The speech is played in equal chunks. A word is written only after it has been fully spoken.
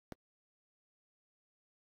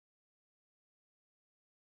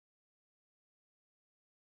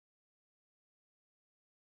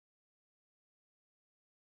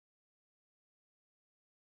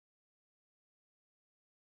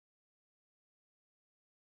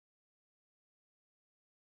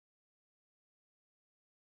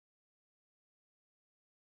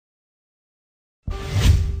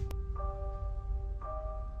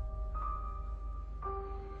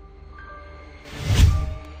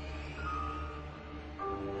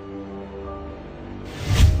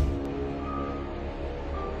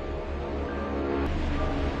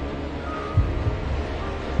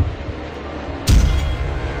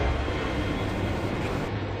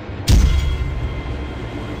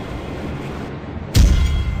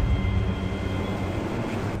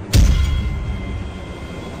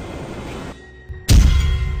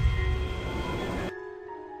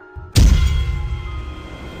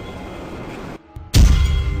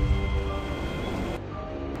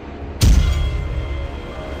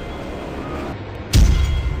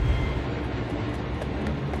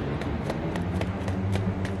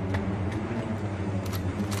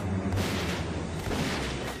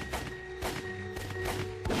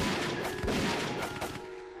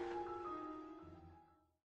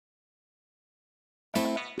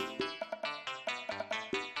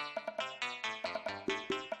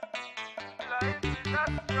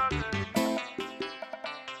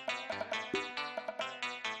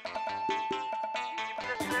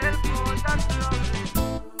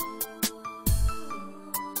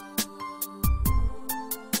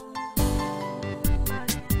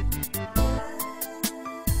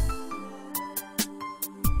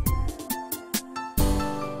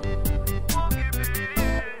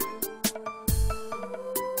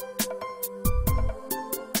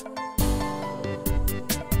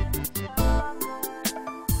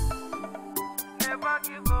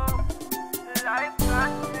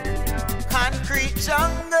Concrete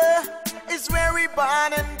jungle is where we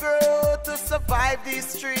born and grow to survive these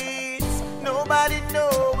streets. Nobody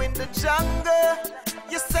know in the jungle.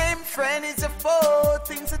 Your same friend is your foe.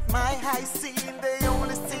 Things that my high seen, they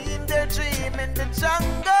only see in their dream in the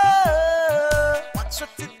jungle. Watch what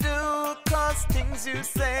you do, cause things you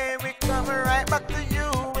say we come right back to you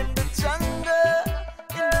in the jungle.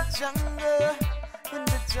 In the jungle, in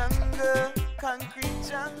the jungle, concrete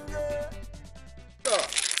jungle.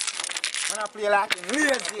 When I play like in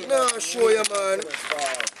lazy. No, show you, man.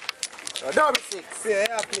 Double six.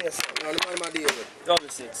 Yeah, I play something. No, the man my deal with. Double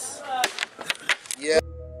six. Yeah.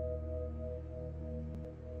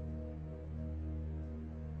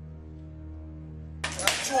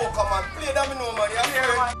 Joker, man. Play that, me know, man. You hear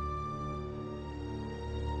it?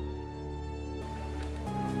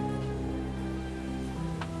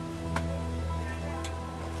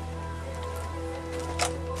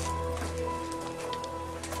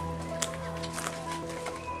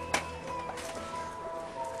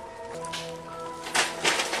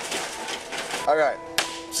 Alright.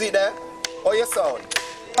 See there? Oh, your sound.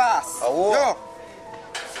 Pass. Oh, Yo.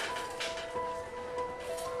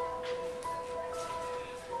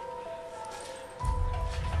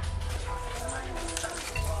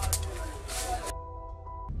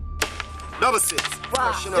 Double six.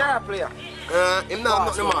 Pass. Yeah, player. Him now,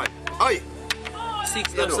 not the man. Oi.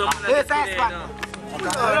 6 You know. Yes, that's fine. You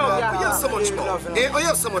have so much more. Eh, oh, you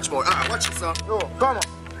have so much more. Watch this, sir. Yo, come on.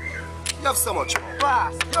 You have so much more.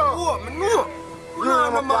 Pass. Yo. Oh, man, no.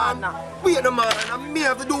 No, the man. We are the man. And me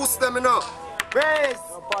have to do them, you know. Race.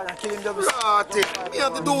 No, partner, kill him double six. Me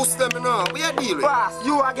have to do them, you know. We are dealing. Pass.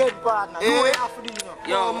 You again, partner. Eh. You have to do, you know.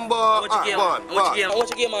 Yo, how much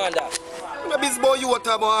you game on that? The big boy you want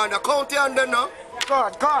to have on the county under now.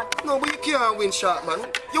 God. No, but you can't win shot, man.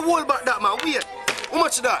 You hold back that, man. Wait. How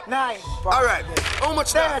much is that? 9. Alright. How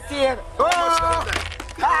much that? 13. How much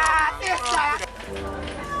that? Ah, this guy.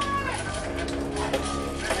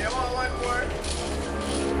 You want one more?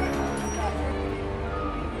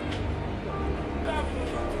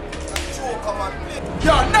 Joker, man.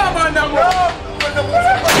 Yo, no man.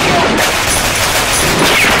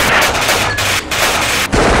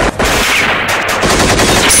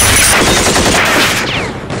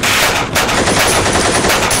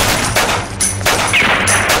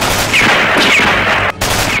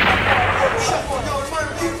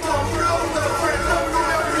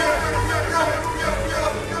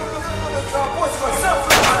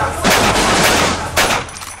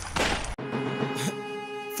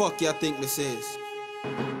 Fuck y'all think this is?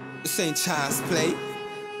 This ain't child's play.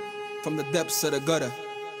 From the depths of the gutter,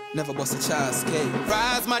 never bust a child's cave.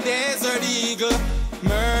 Rise my desert eagle,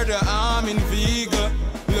 murder I'm in vigor.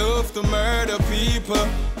 Love to murder people.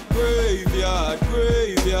 Graveyard,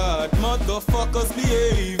 motherfuckers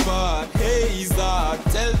behave hard. Hazard,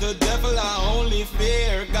 tell the devil I only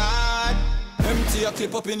fear God. Empty a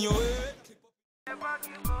clip up in your head.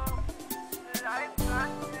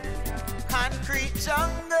 Concrete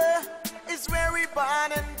jungle is where we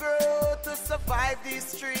born and grow to survive these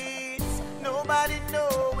streets. Nobody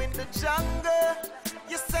know in the jungle.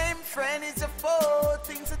 Your same friend is your foe.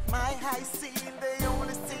 Things that my high seen, they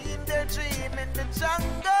only see in their dream in the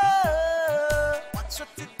jungle. Watch what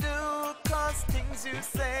you do, cause things you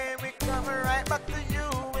say we come right back to you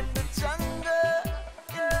in the jungle.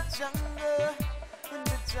 In the jungle, in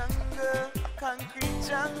the jungle, concrete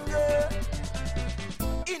jungle.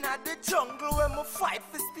 In the jungle where me fight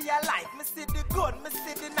for stay alive. Me see the gun, me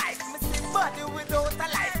see the knife. Me see body without a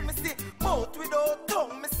life. Me see mouth without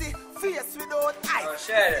tongue. Me see face without eyes. Oh,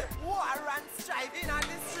 shit. War and strife in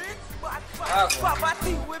the street. But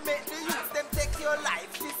poverty we make the youth them take your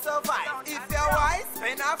life to survive. If you're wise,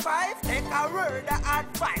 spend a 5, take a word of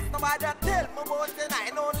advice. Nobody tell me about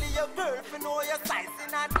tonight. Only your girl if you know your size.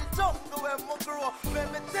 In the jungle where me grow. Let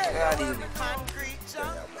me tell you, the concrete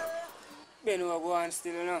jungle. Ben will go on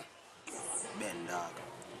still, you know. Ben, dog.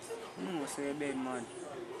 No, say Ben, man.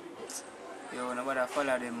 Yo, nobody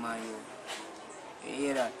follow them, man, yo. You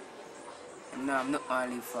hear that? No, I'm not going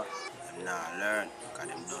to live for. Nah, learn. Because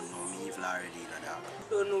them don't know me evil already, dog.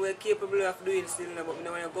 Don't know we're capable of doing still, but I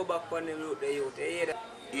don't want to go back on them road, the youth. You hear that?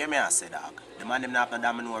 Hear me, I say, dog. The man them not have no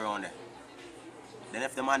domino around there. Then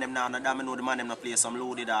if the man them now no damn, know the man them no play some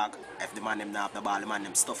loaded dog. If the man them now have the ball, the man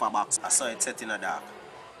them stuff a box. I saw it set in a dog.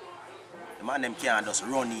 The man them can't just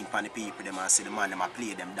run in on the people them and see the man them a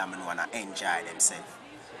play them damn and wanna enjoy themselves.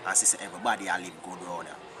 And see everybody a live good round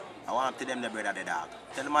here. I want to them the brother the dog.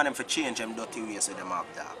 Tell the man them to change them dirty ways with them up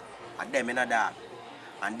dog. And them in a dog.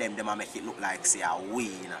 And them a make it look like say a we,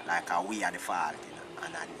 you know, like a we are the fault, you know.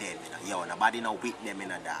 And a them, you know. Yo, nobody now with them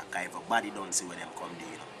in a dog. Cause everybody don't see where them come there,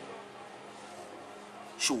 you know.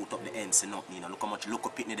 Shoot up the ends and nothing, you know. Look how much look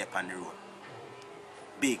up pitney there on the road.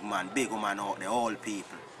 Big man, big woman out there, all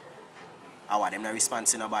people. How are them not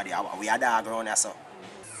response to nobody? We are dog around here, so.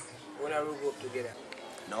 When are we go up together?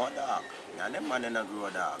 No dog. Yeah, them man they not grow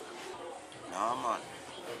dog. No man.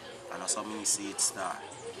 I know some me see it start.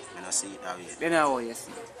 I don't see it that way. Then how you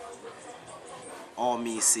see it? How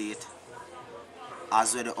me see it?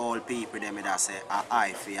 As with the old people them that say a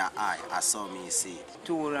eye for your eye. I saw me see it.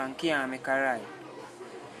 Two rank can't make a right.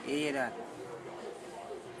 You hear that?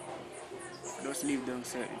 Just leave down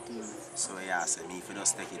certain things. So yeah, say me if you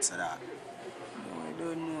just take it so that. No, I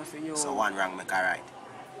don't know, say yo. So one wrong make a right.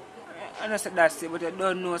 I don't say that's it, but I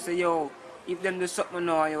don't know, say yo. If them do something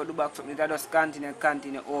now, you do back something, that just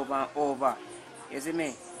continue over and over. You see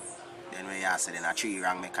me? Then when you say then a three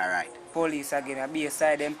wrong make a right. Police again, I be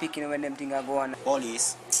aside them picking when them things are going.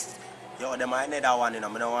 Police? Yo, them are another one, you know.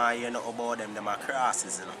 I don't want to hear nothing about them. Them are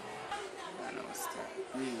crosses, you know. I know, still.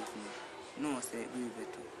 Agree with me. No, say agree with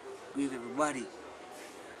it too. Agree with everybody.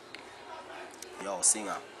 Yo,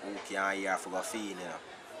 singer, who can't hear for a feel, you know.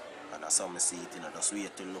 And that's how I see it, you know. Just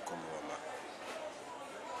wait till look more, man.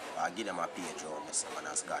 I give them a page on this,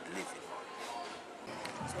 man, as God living.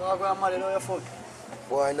 So I go and mad on your foot.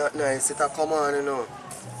 Boy, not nice. It a come on, you know.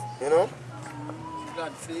 You know?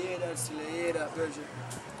 God for hear that, still hear that, virgin.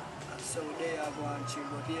 So there I go and chill,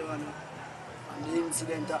 but here, you know. And the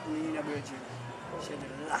incident happened in the virgin. She had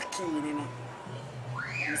the lucky in, you know.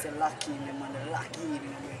 You say lucky in the man, the lucky in the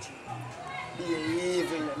virgin. Be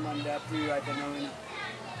evil, the man, that pray right now, you know.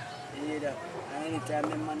 You hear that? And anytime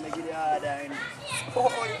the man, they get the harder, you know.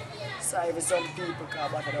 Oh, sorry for some people,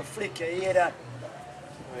 because back at the flick, you hear that?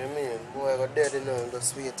 What you mean? Boy, I got dead, you know.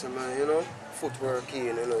 Just wait till man, you know. Footwork in,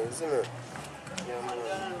 you know. You see me? Yeah, man.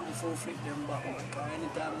 Before flip them back, man. Because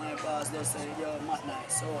anytime my boss does say, yo, Matt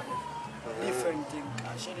nice, so different thing.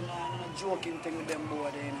 I should not a joking thing with them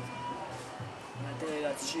boy there, you know. And I tell you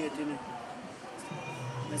that straight, you know.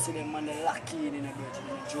 I see them man, they're lucky in the virgin,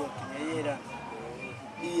 and joking. You hear that?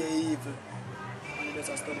 Be evil. And they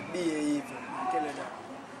just study, be evil. I tell you that.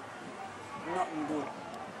 Nothing good.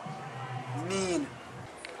 Mean.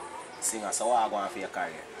 Singer, so what are you going for your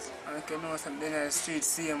career? I can know something in the street,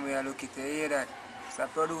 same way I look at it, you hear that? So I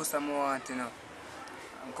produce some more, you know.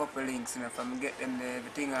 And couple links, you know, for me get them there,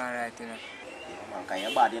 everything alright, you know. Yeah, man, can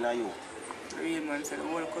you bad, you know, you? Real man, so the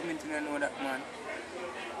whole community know that, man.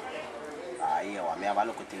 Ah, yeah, well, I have a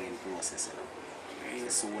look at things in process, you know. Real.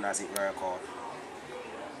 As soon as it work out,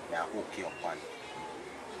 I hook you up and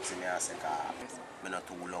see me and say, I'm not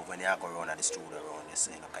too love when you go around the studio around this,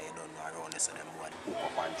 you know, because you don't know around this, so them boy hook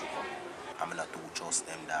up and juke up. I'm not too trust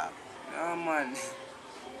them, dog. No, man.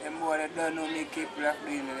 Them boy that don't know me capable of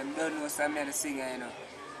doing it. Them don't know some of the singer, you know.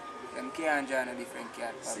 Them can't join a different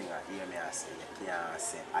cat. Singer, hear me and say, you can't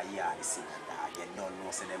say, I hear the singer, dog. You don't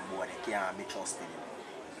know, say them boy, they can't be trusted,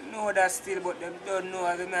 you know. No, that still, but them don't know,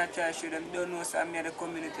 as a man try to show them, don't know some of the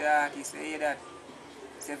community artists, you hear that?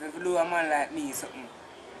 So if you do a man like me, something, you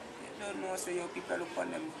don't know, so your people look on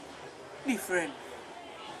them different.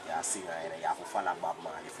 Yeah, singer, you have to follow Bob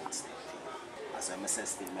Marley footsteps. As I say,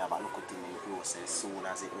 still, I have a look at things in process. Soon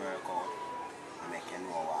as it work out, I make you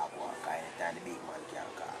know what I want, because anytime the big man can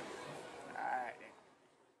call. Alright then.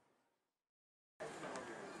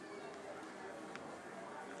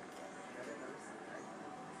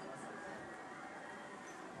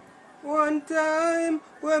 One time,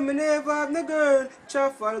 when me never have no girl,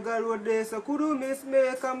 Trafalgar Road there, so could you miss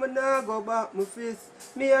me, cause me nah go back my face.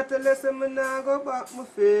 Me a tell you, say me nah go back my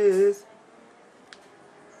face.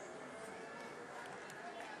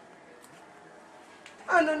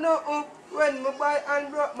 I don't know when me buy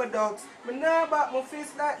and brought my dogs. Me nah back my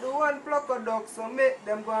face like the one pluck of dogs, so make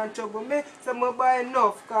them go and trouble me. So me buy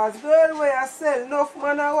enough, cause girl where I sell, enough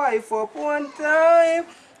man a wife up. One time,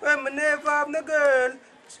 when me never have no girl,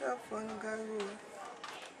 Trafalgar Road.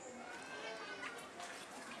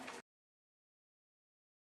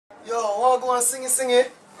 Yo, want to go and sing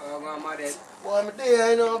it? Oh, go mad it. Boy, I'm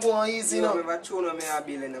there, you know, go on easy, you know. If I tune on me a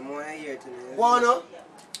bill in the morning, I hear it. Wanna?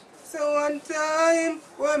 So one time,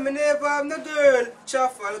 when me never have no girl,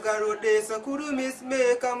 Trafalgar Road there, so could you miss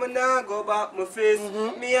me? Come and now go back my face.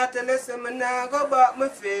 Me a tell you, say me now go back my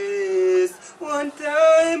face. One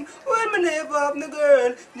time, when me never have no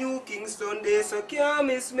girl, New Kingston there, so can't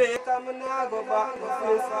miss me. Come and now go back my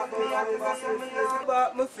face. Me a tell you, say me now go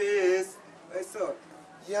back my face. What's up?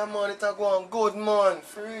 Yeah, man, it's a go on good, man.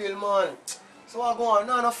 For real, man. So I go on,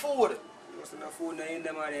 no food. What's no food in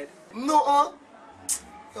them already? No,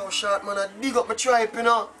 Yo, short man, I dig up my tribe, you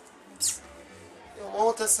know. Yo, I'm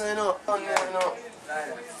out to sign up. On there, you know.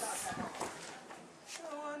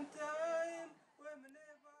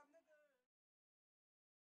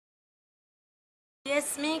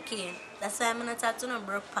 Yes, Mickey. That's why I'm not talk to no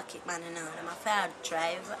broke pocket man, you know. I'm a fair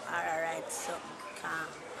drive or a ride something calm.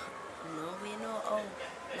 No, we know how.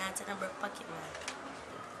 Not to no broke pocket man.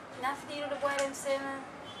 Not for you the boy them say, man.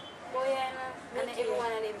 Boy, and every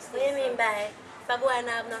one of them say. What do you mean by? If I go and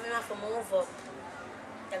have nothing, I have to move up.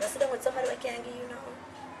 You go sit down with somebody who can't give you nothing.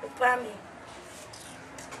 Look for me.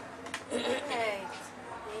 Hey,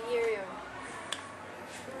 I hear you.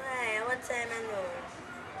 Right, what time I know?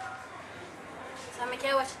 So I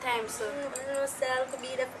can't watch the time, so. I don't know, Sal could be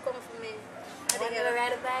there for come for me. I think you're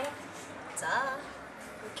ride a bike. Ta.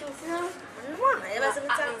 Cute, you know? No, I ever see me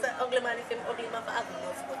talk to ugly man if him ugly man for having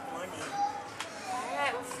enough good money.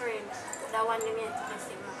 Alright, my friend. That one name you can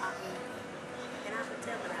see my happy. And I could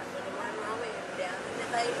tell me that, but the one wrong way down, I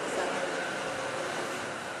never even saw it.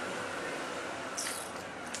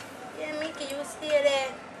 Yeah, Mickey, you stay there.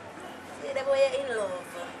 Stay there, boy, you're in love.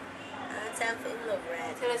 Time for in love,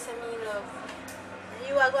 right? Tell us I'm in love. And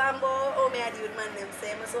you are going to oh, me I do with man them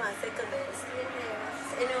say, I want second there. Stay there.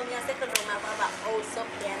 You know, me a second room, I have a house up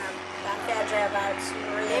there, and I'm fair driver to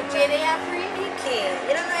Them way they are free? Mickey,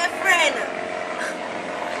 you don't know your friend.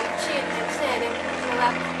 Shit, them say them way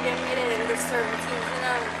they do certain things, you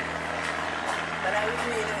know? But I with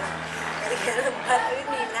me, you know. But I with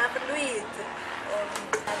me, not to do it. I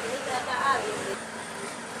think that's all you do.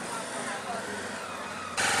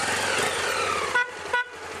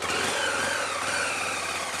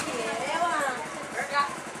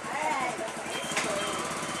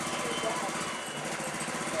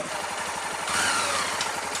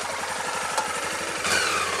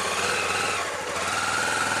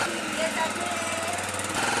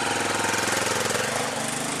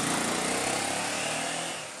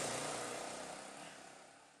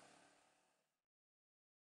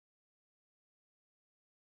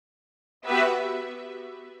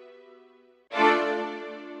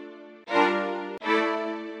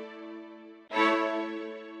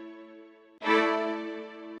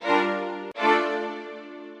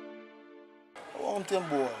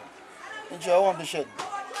 Boy, I want to shed.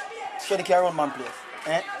 Shed can run man place.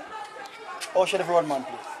 Eh? Or shed for run man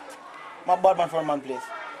place. My bad man for man place.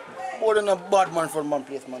 More than a bad man for man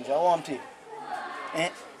place, man. I want to. Eh?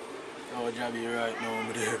 Our job here right now,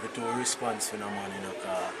 but there is no response for no man in the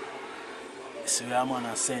car. So a man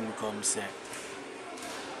a send come say.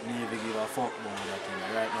 Me never give a fuck about that thing.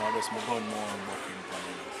 Right now I just my gun more and bucking for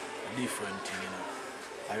you know. A different thing, you know.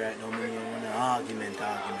 And right now me want an argument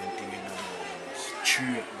thing, you know.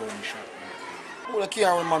 Straight gunshot. Well, I can't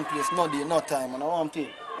run man place, no day, no time, and I want to.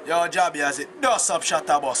 Your job here, is it dust up, shut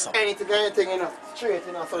up, boss up? Anything, you know. Straight,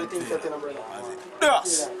 you know, so the things set in, brother.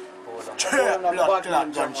 Dust! Straight blood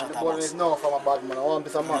clot gunshot, the boy is no from a bad man, I want to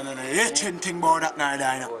be some man. No, you ain't anything about that now,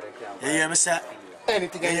 Dino. You hear me say?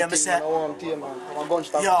 Anything, man, I want to, man. From a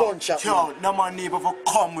gunshot, Yo, no man need to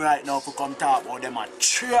come right now to come talk about them and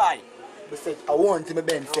try. They said, I want to be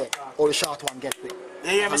Ben said, or the short one get quick. You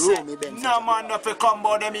hear me say? No man no fi come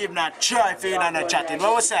about them even not try for you and not chatting.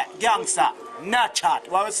 What we say? Gangster, not chat.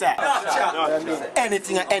 What we say? Not chat.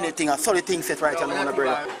 Anything, I saw the thing set right on the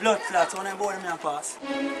brother. Blood clots, when I board them, I pass.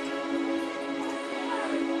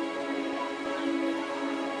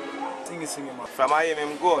 Singy Singy, man. From I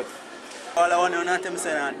him good. All I want to know is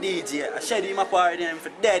that DJ, I shed him a party and for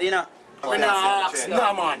dead, you know. I ask,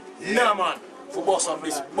 no man. For boss of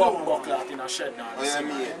this bomb clot in a shed now. I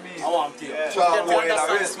want to. I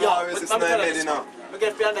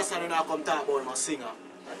get to understand when I come talk about my singer.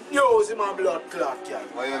 Yo, is my blood clot, yeah.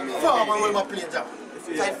 Farmer will play that.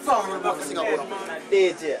 Like farmer will sing about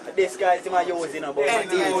DJ, this guy is my using about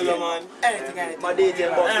anything. My DJ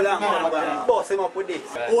boss him up with this.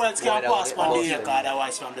 Who else can pass on the ear card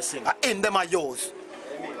otherwise from the singer? In them are yours.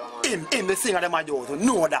 In the singer them are yours.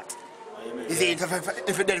 Know that. Is it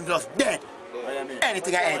if it then just dead?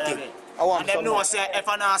 Anything. I want and them know say if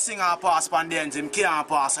I not sing or pass pan the ends, him can't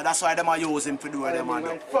pass, so that's why them are use him for do what them are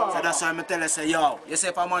do. So that's why I tell you say, yo, you say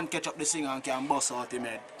if a man catch up the singer and can bust out him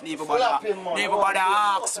head, never bother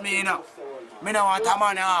ask me, you know. Me no want a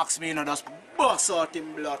man to ask me, you know, just bust out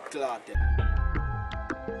him blood clot.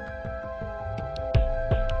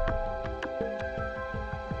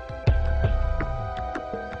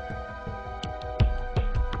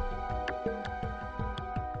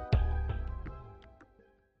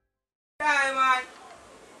 Diamond!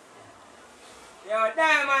 Yo,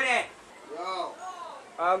 Diamond eh! Yo.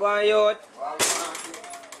 How go on, youth?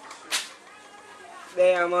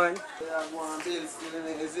 There, man. Yeah, go on, Bill still in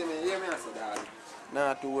it. You see me? Hear me, I say, dad.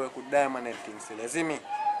 Now to work with diamond and things still. You see me?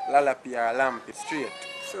 Lala Pia, lamp it straight.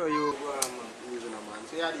 So you go on, man. Using a man.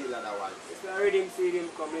 So you deal with that one. It's a rhythm, see him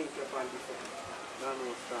come link up on this one. No,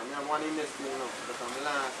 no, sir. I have one in this thing, you know. But I'm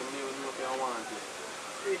last, I don't know if I want it.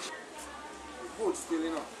 Rich. Good still,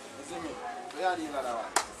 you know. You see me? So you deal with that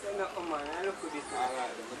one. Say nothing, man. I look at this.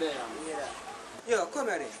 Alright, then. There, man. Yeah, that. Yo, come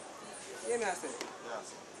here then. Hear me, I say.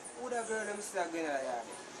 Yes. Who that girl them still going to the yard?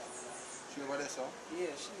 She over there, sir?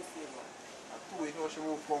 Yeah, she the same one. I two weeks how she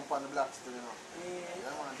move pump on the black still, you know. Yeah.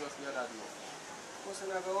 Yeah, man, just the other day. What's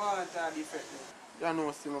another one to defect me? You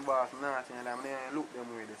know, see my boss, nothing, and I'm there look them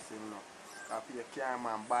way the same, you know. I feel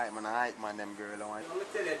cameraman, bite man, I hype man, them girl. Let me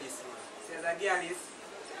tell you this, man. Says a girl is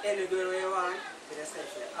any girl you want, you just say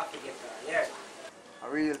she have to get her, yeah. A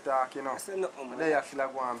real talk, you know. I say nothing, man. There you still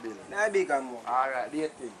go and bill. Now big and more. Alright, do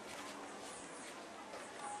your thing.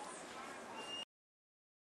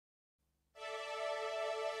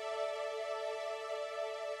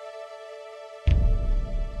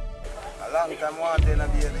 A long time wanting a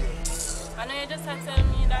baby. I know you just had to tell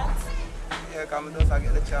me that. Yeah, because I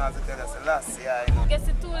just get the chance to tell us the last year, you know. Guess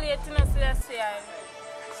it's too late to not see that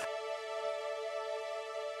CI.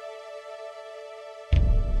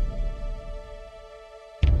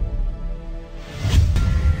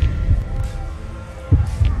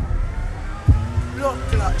 Blood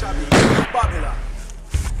clot, Jabby. Babylon.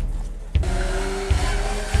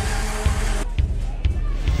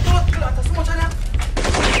 Blood clot, as much of them.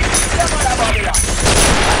 Babylon.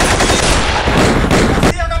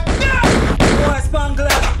 Boy, Spangler.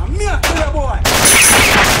 I'm me a killer boy.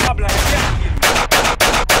 Babylon, yeah.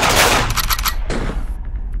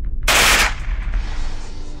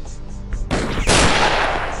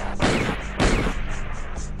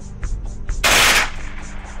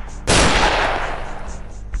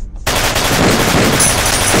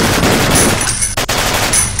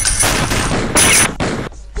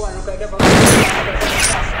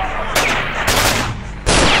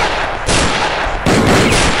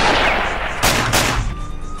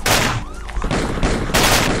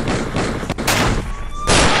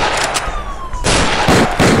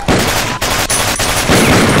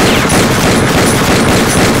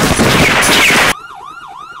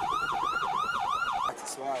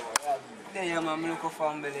 There, man, I look for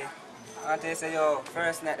family. I tell you, say, yo,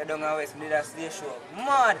 first night they don't go west, we did a stage show.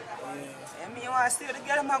 Mad! Yeah. Me, you want to see the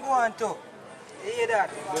girl I'm going to. You hear that?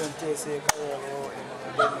 Don't tell say career about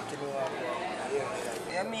them, make you know what.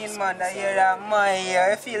 Yeah, mean, man, I hear that, my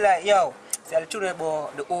ear. I feel like, yo, see the children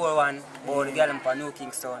about the old one, about the girl in New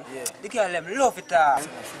Kingston. Yeah. The girl them love it all.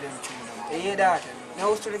 You hear that? Now,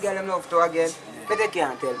 who's the girl them love to again? But they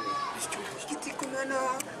can't tell me. It's true. Kitty, come here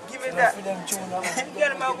now. Give me that.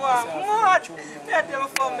 Girl, my boy, mad. They tell me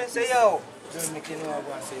for me, say, yo. Don't make you know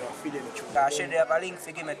what I say, you feel them true. I should have a link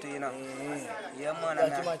to give me to you, know. Yeah, man.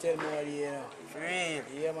 That you might tell me what you know. For real.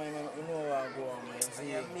 Yeah, man, you know what I go on, man.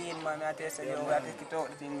 See, You mean, man, I tell you, you gotta take it out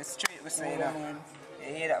in the street, we say, you know.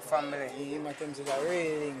 You hear that family? yeah, my terms is a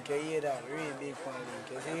real link, you hear that? Real big fan link,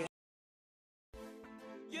 you see?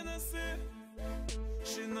 You know, see,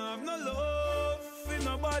 she no have no love for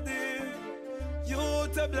nobody. You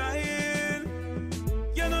to blind.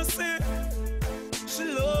 You know, see, she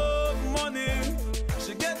love money.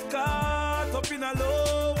 She get caught up in a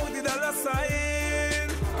love with the dollar sign.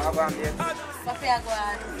 How about me? Mafia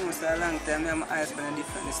Gang. No, so a long time, I'm eyes for a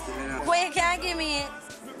different still, you know. Boy, you can't give me.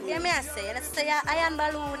 Give me a say. Let's say iron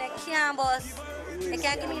balloon, a can't bust. You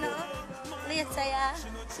can't give me no. Later, yeah.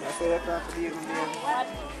 So I feel like I have to be able to do What?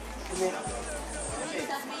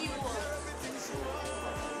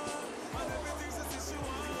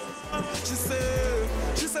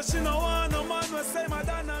 She said she no want no man who say my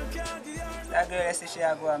dad and can't give her. that girl, I say she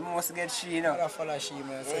a go, I must get she, you know. I follow she,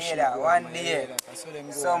 man. So You she hear that? go, One man. day, Yeah, that. I saw them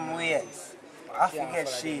go, somewhere. I forget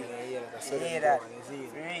she. Yeah, that. I saw You them hear go, that? man. You see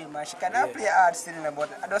it? Real, man. She cannot play hard still, you know, but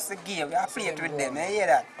that's the game. You have to play it with them. You hear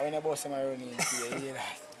that? I when I boss them running into you, hear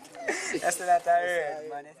that? That's what I heard,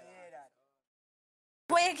 man. You hear that?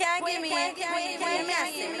 Boy, you can't give me. Give me a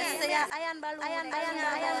say. Let's say iron balloon,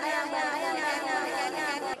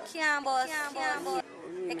 can't bust.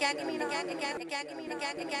 You can't give me no. You can't give me no.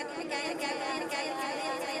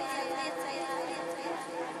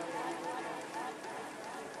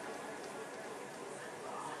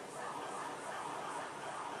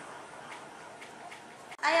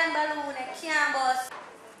 them balloon, I can't bust.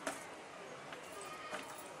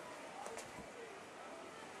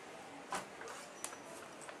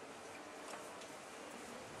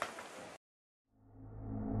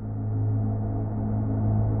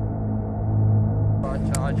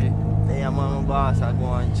 Hey, I'm on my boss. I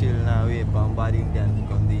go and chill now, wait for bad Indyann to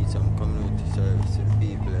come do some community service to the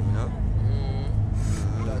people, you know?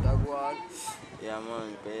 That I go on. Yeah,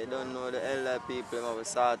 man, because you don't know the elder people them have to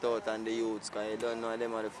sort out and the youths, because you don't know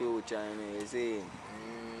them are the future, you see?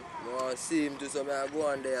 No, see him to some I go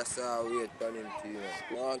on there, so I wait for him to, you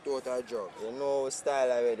know. No, total job. You know our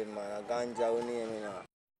style already, man. A ganja we name, you know.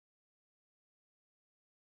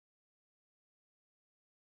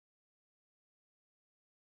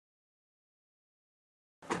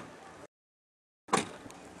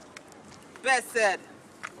 Blessed.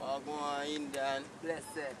 What go on, Indyann?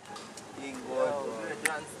 Blessed. King boy.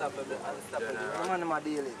 Unstoppable, unstoppable. Come on, my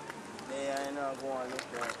daily. Yeah, I know go on look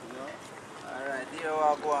like, you know? Alright, here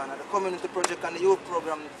we go on. The community project and the youth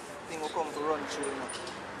program thing will come to run through, you know.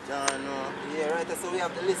 John, no. Yeah, right, so we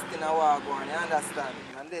have the list in our go on, you understand?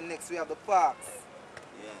 And then next we have the parks.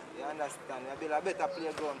 Yeah. You understand? We build a better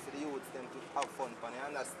playground for the youths them to have fun fun, you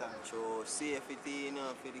understand? So safety, you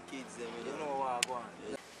know, for the kids them, You know what go on.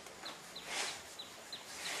 Yeah.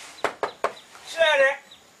 Shady!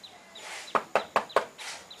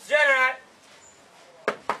 General!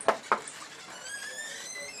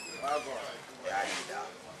 Yeah, I need that.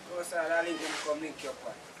 Go sir, I'll link him come link your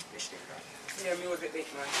part. Which thing, man? See your music big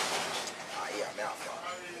man. Ah, yeah, me have fun.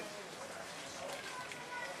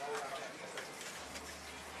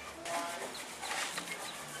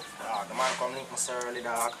 Dog, the man come link me so early,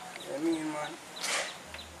 dog. Yeah, mean man.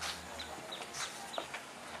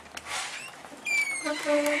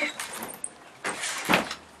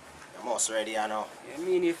 I'm almost ready, I know. Yeah,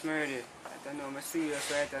 mean if me ready. I don't know, I'm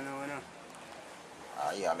serious right now, you know.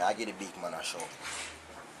 Ah, yeah, I give the big man a show.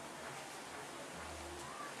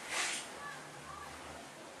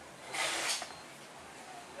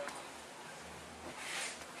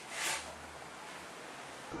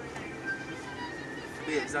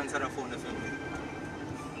 Babes, answer the phone if you know.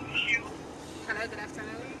 Hello, good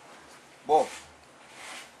afternoon. Boom.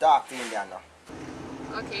 Talk to Indyann now.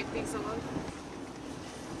 Okay, thanks a lot.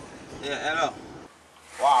 Yeah, hello.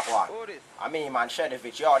 Walk. Who this? I mean, man,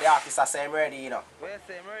 Shedivich, yo, the artist are saying ready, you know. Where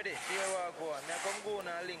say I'm ready? Here walk on. Now come go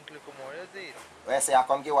and link little more, you see it? Where say I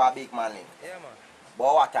come give you a big man link. Yeah, man.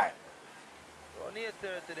 But what time? Around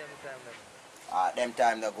 8:30 them time then. Them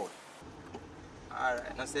time they're good.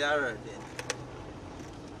 Alright, now say alright then.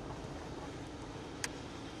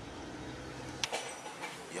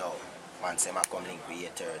 Yo, man say I come link with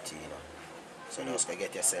 8:30, you know. So just go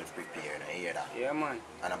get yourself prepared, you hear that? Yeah man.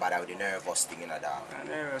 And about that with the nervous thing in the dog. The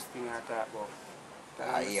nervous thing I talk about.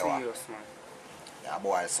 Ah, yeah, what? Serious man. Yeah,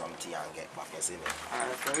 boil some tea and get back, you see me?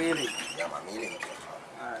 Alright, so really? Yeah, man, me link you, man.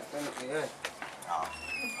 Alright, turn up your head. Ah.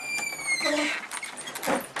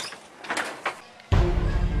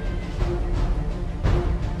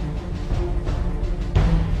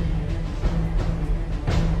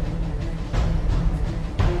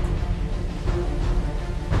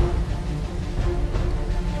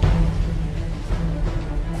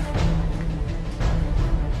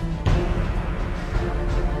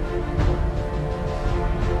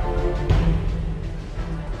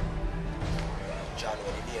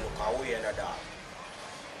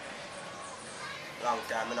 Long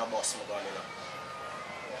time I no bust my gun, you know.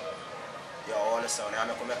 Yo, all the sound, I'm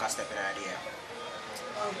gonna make a step in the idea.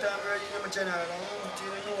 Long time already, you know, my general. I want you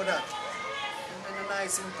to know that. And then the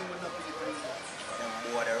nice thing with no people. Them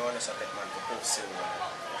boy, they run us up, man, to put silver.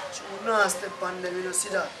 You know, step on them, you know,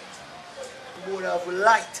 see that. The boy have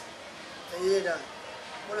light. You hear that?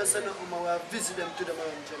 When I say nothing, I will visit them to the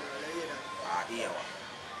man, general. You hear that? Ah, here,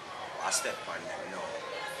 I step on them, you know.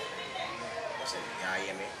 You see me? You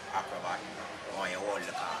hear me? Acrobat. When you hold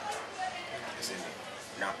the car. You see me?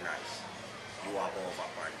 Not nice. You walk over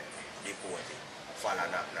upon them. Deport it. Follow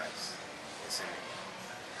not nice. You see me?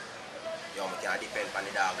 Yo, I can't depend on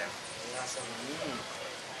the dog them.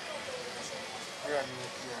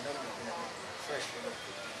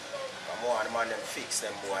 Come on, the man them fix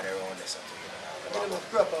them boy around this. Give them a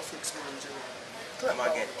proper fix, man, general. I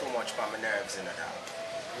get too much for my nerves in the dog.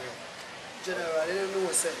 General, I don't know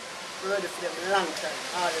what's said. We're ready for them a long time.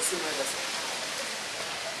 All the same as I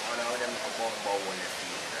I know them a bumbo when they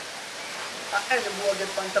feel it. And the boy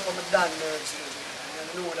get on top of my damn nerves. You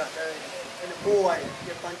know that already. And the boy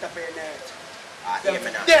get on top of your nerves. Hear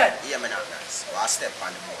me now. Dead. Hear me now, nice. Well, I step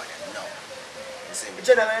on the boy then. No. You see me?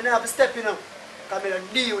 General, I have to step in. Come here and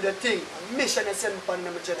deal with the thing. A mission is sent upon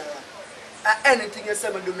them, general. Anything you say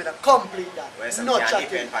me do, me to complete that. Well, some No can't chatting.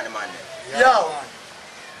 depend on the man then. Yo.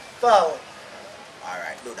 Forward.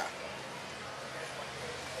 Alright, do that.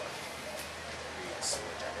 Yes.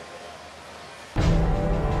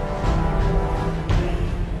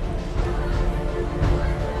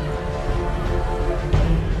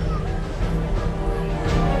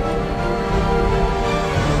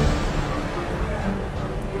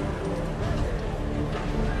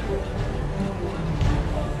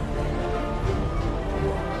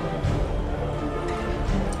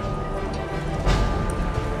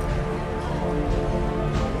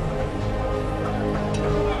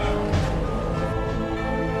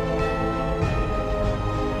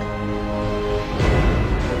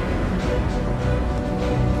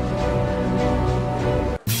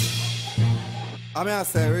 I mean I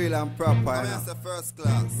say real and proper. I mean I say first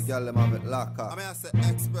class. The girl them have it lock up. I mean I say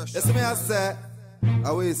expression. You see me I say,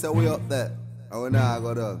 I will say we up there. And we now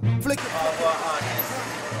go down. Flick it.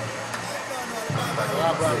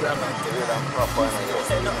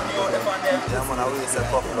 Yeah, man, I will say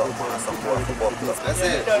couple up, man, support for couple up. That's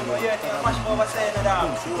it. Cool, man,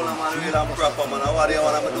 real and proper, man. What do you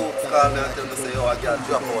want to do? Call me and tell me, say, yo, I can't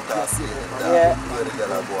drop out and see it. Yeah. Where the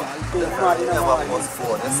girl go. Definitely never post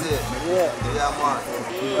phone, that's it. Yeah, man.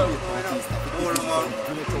 Cool, man.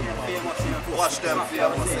 Watch them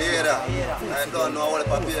famous, you hear that? I don't know what the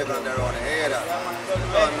paper gun they're on, you hear that?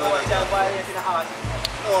 Don't know that.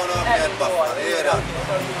 No, get back, man. You hear that?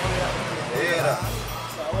 You hear that?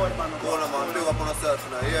 Cool, man. Big up on yourself,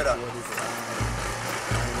 you hear that?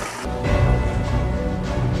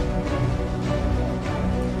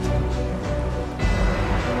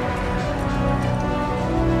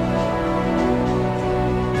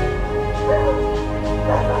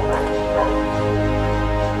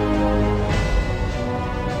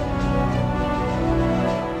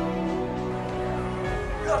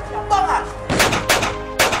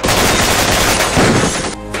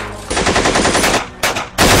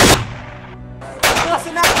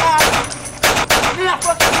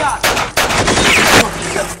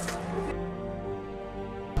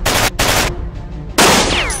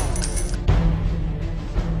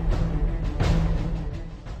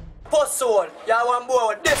 Post soul, y'all want boy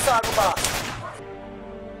with this all about.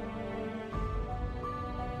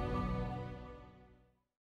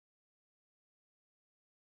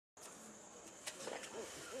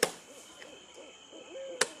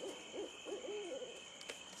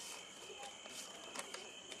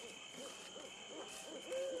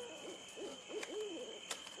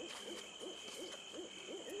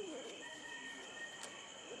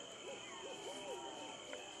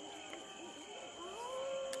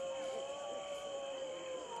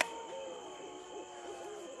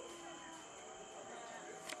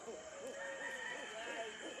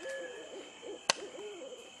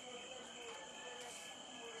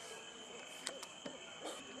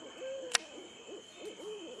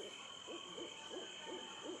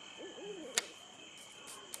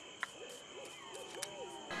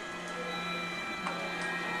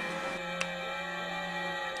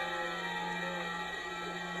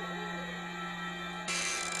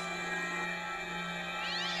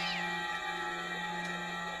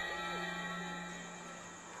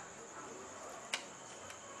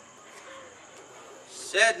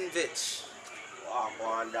 Shedenvich. Walk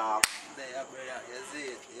on, dog. There, brother, you see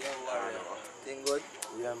it. Yeah, warrior. Thing good?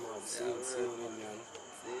 Yeah, man. See Indyann.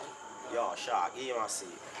 See? Yo, Shark, give him a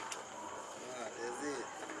seat. Yeah, you see it.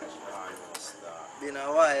 Been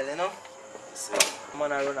a while, you know? You see?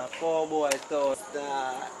 Man, I run a cowboy town.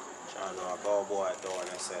 Sean, a cowboy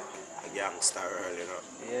town, I say. A gangster early, you know?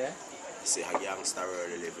 Yeah? You see, a gangster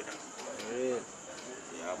early living, you know? Real.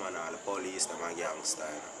 Yeah, man, all the police, them a gangster,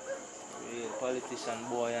 you know? Real politician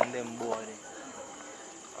boy and them boy.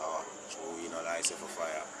 Oh, true, you know, license for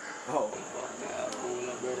fire. Oh, yeah, cool,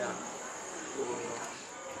 brother. Cool.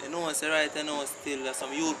 You know, it's right, you know, still, there's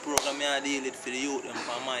some youth program I deal with for the youth them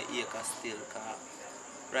for my acre still, cause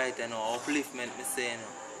right, you know, upliftment, me say, you know,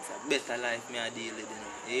 it's a better life me I deal with, you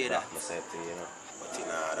know. You hear that? I say to you, you know. But in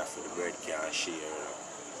order for the bread can't share, you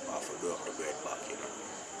know, or for broke the bread back, you know,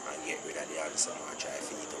 and get rid of the answer and try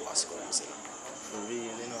to eat the what's comes, you know. For real,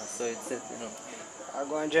 you know, so it's set, you know. I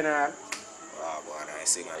go on general. Oh, go on, I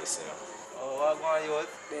sing and listen. Oh, I go on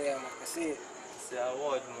youth? Yeah, man, I see it. See a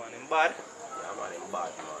word, man, in bad. Yeah, man, in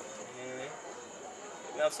bad, man. Yeah.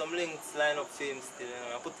 We have some links line up for him still, you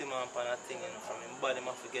know. I put him on a thing, you know, from him bad, him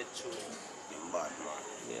have to get through. In bad, man.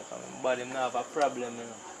 Yeah, from him bad, him not have a problem, you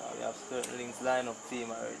know. We have certain links line up for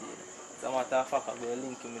him already, you know. As a matter of fact, we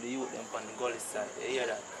link him with the youth them on the gully side. You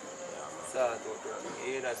hear that? Sort out, you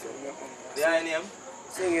hear that? Behind him?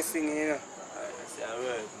 Singy Singy, you know. Alright, that's a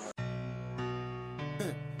word, man.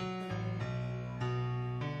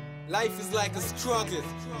 Life is like a struggle.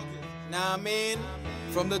 Nah, man,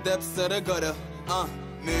 from the depths of the gutter.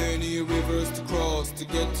 Many rivers to cross to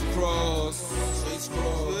get to cross.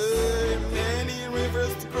 Many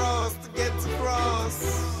rivers to cross to get to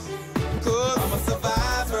cross. Cause I'm a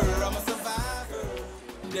survivor, I'm a survivor.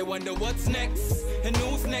 They wonder what's next and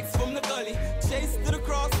who's next from the gully. Chase to the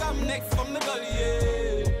cross, I'm next from the gully,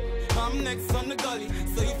 yeah. I'm next on the gully.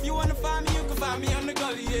 So if you wanna find me, you can find me on the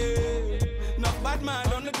gully, yeah. Not bad man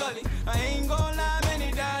on the gully. I ain't gonna lie,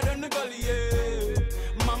 many died on the gully,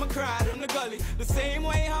 yeah. Mama cried on the gully, the same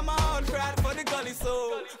way how my heart cried for the gully.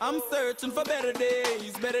 So I'm searching for better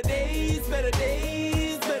days, better days, better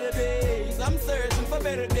days, better days. I'm searching for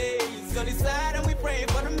better days. Gully side and we pray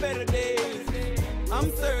for them better days.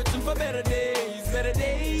 I'm searching for better days, better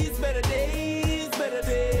days, better days, better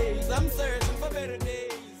days. I'm searching for better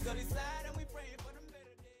days. Gully side and we pray for them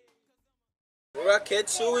better days. Where I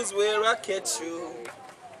catch you is where I catch you.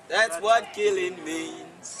 That's what killing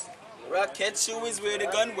means. Where I catch you is where the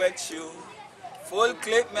gun wets you. Full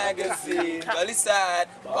clip magazine, gully side,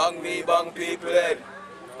 bang me, bang people head.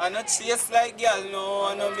 I not chase like y'all, no,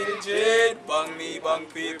 I no middle jade. Bang me, bang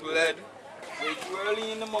people head. Wake you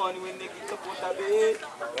early in the morning when they get up out of bed.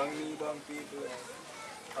 Bang me, bang people head.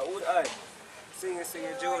 How would I? Singy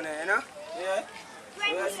Singy Jonah, you know? Yeah?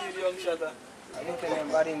 Where are you, young shutter? I think I'm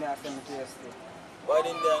bad in that cemetery still. Bad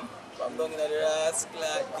in then? From down in the rascal,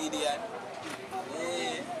 Indyann.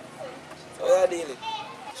 Yeah. So how you dealing?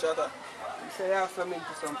 Shutter? You say you have some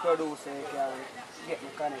into some producer you can get me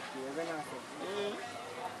connected, you know?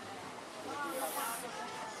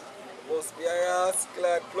 Must be a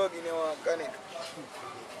rascal plug in your connect.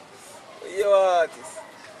 But you're an artist.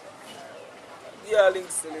 You are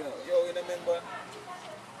links still, you know. Yo, you remember?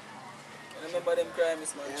 You remember them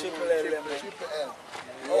crimes, man? Triple L, them. Triple L.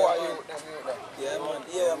 How are you? Yeah, man.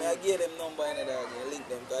 Yeah, I gave them number in the dog. Link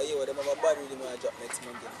them. Because you them have a bad rhythm when I drop next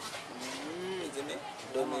month. You see me?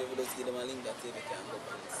 Don't me if just give them a link that they can go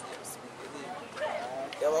and see.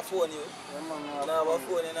 You have a phone, you? Yeah, man. You have a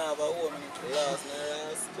phone, you have a home.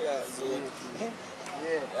 Last class. So, yeah.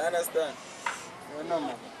 You understand? Your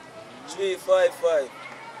number? 355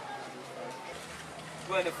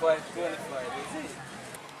 25 25. You see?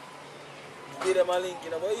 Give them a link,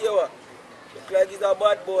 you know. But you what? Look like he's a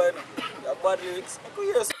bad boy, you know. A bad lyrics. I could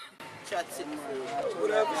hear some chats in my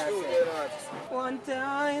would have to shoot, you know. One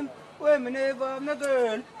time, when me never have no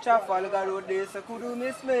girl, Trafalgar Road days, I could do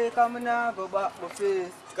miss me, come and now go back my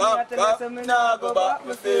face. Come, now go back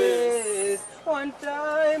my face. One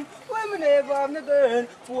time, when me never have no girl,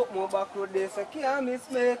 walk more back road days, I can't miss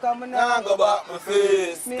me, come and now go back my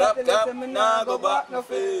face. Now go back my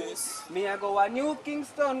face. Me I go a new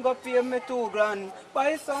Kingston, go pay me $2,000.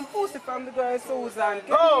 Buy some pussy from the girl Susan. Get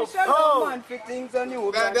me shut up man for things on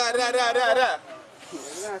you. And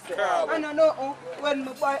I know when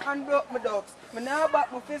me buy and broke my ducks, me now back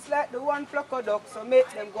my fist like the one flock of ducks, so make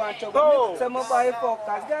them go and trouble me. So me buy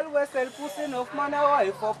fuckers, girl we sell pussy enough, man I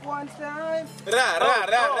wife up one time. Mad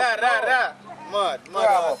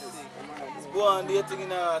artist. It's born dating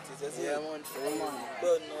in an artist, you see? Yeah man,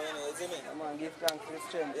 don't know, you see me? Yeah man, give thanks for the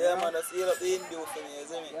strength. Yeah man, that's heal up the Hindu for me, you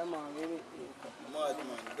see me? Yeah man, give it. Mad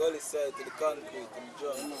man, gully side to the concrete and the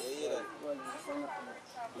drum, you hear that?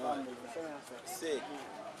 Man, sick.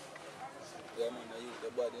 Yeah man, I use the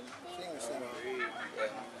body. Yeah man,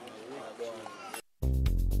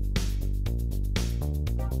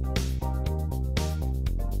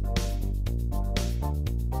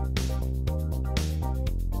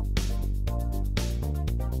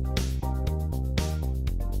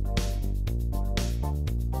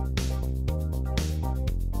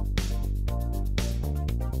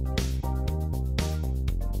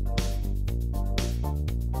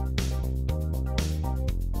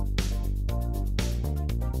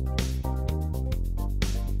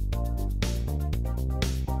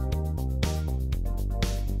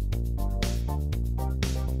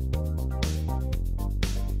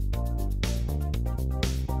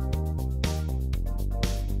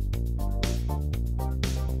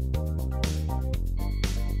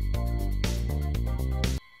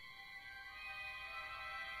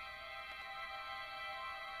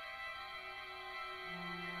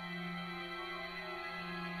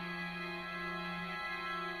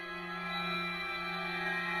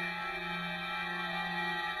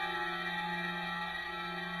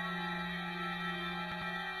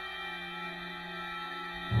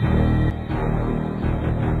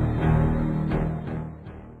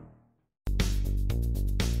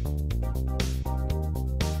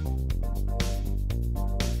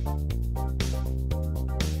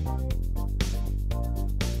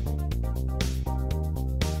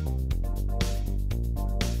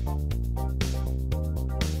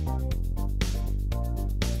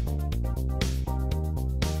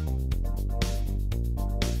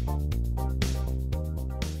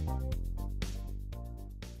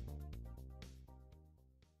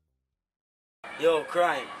 Yo,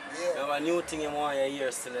 Crime. Yeah. You have a new thing you want to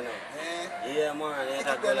hear still, you know. Yeah, man. Pick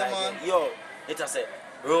It it go then, like man. it. Yo, it a say,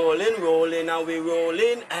 rolling, rolling, and we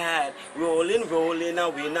rolling hard. Rolling, rolling,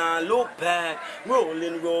 and we not look back.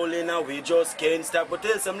 Rolling, rolling, and we just can't stop. But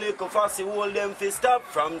tell some little fussy hold them fi stop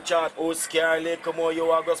from chat. Oh, scare little more, you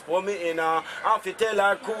are just pour me in her. And fi tell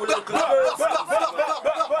her cool little girl.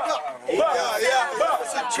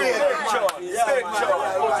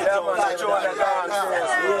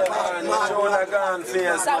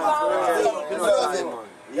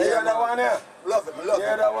 Yeah, that one here. Love it, love it.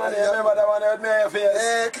 Yeah, that one here. Remember that one here with me your face?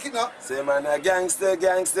 Hey, kick it now. Say man, a gangster,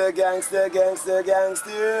 gangster, gangster, gangster,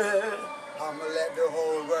 gangster. I'ma let the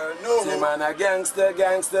whole world know. Say man, a gangster,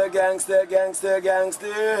 gangster, gangster, gangster,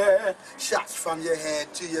 gangster. Shots from your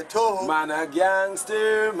head to your toe. Man a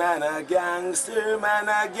gangster, man a gangster, man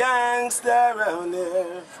a gangster round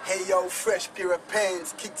here. Hey yo, fresh pair of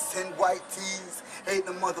pants, kicks and white tees. Hate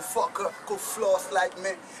the motherfucker, go floss like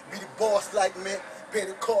me, be the boss like me, pay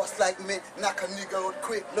the cost like me, knock a nigga out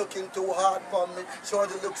quick, looking too hard for me.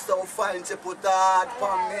 Shorty look so fine, she put hard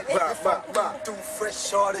for me. If I'm too fresh,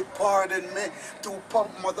 shorty pardon me. Too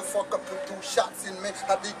pump, motherfucker, put 2 shots in me.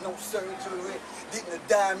 I did no surgery, didn't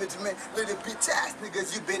damage me. Little bitch ass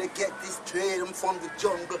niggas, you better get this straight. I'm from the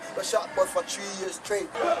jungle, a shot but for 3 years straight.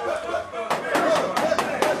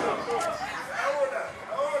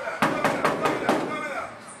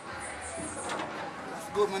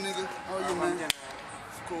 Good, my nigga. How are you, man?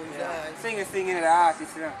 It's cool. Singy Singy the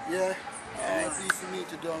artiste, you know. Yeah. Pleased to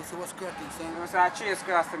meet you, dog. So what's cracking, son? You say chase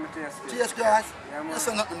grass to me taste. Chase grass? Yeah, man. That's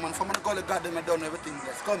nothing, man. From the gully goddamn, I done everything.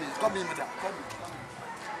 That's come in, my dog. Come in.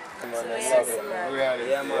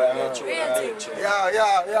 Yeah,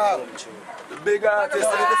 Yeah. The big artist.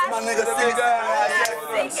 This my nigga Singy.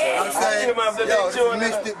 I'm saying, yo,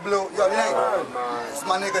 Mystic Blue. Yo, this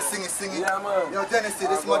my nigga Singy Singy. Yeah, man. Yo, Tennessee,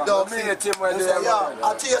 this my dog. Yo,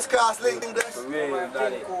 I Chase grass link English.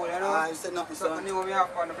 Cool, you know. You said nothing, son. New we have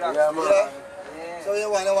on the block. Yeah, man. Yeah. So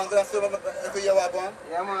you want to see if you are going?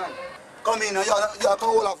 Yeah, man. Come in, you can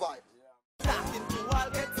hold a vibe. Talking to all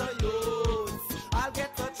get to youths, I'll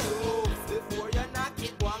get to troops. Before you knock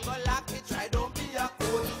it, go and go lock it. Try don't be a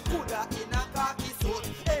fool. Coulda in a khaki suit.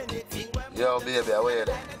 Anything when Yo, baby, where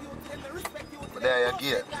there? But there you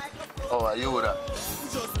get. Oh, are you there?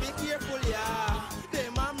 just be careful, yeah.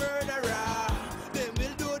 Them a murderer. Them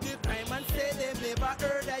will do the crime and say them never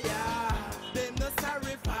heard of ya. Them no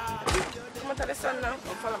sorry for. Come on, tell the son now.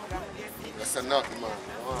 Come follow me. That's nothing, man.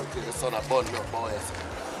 I want to take the son a bun up, boys.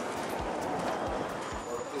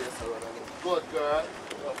 Good girl.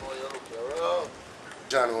 Love how you look, bro.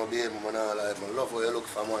 John will be able to like, I love how you look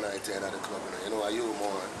from one night at the club. You know, are you,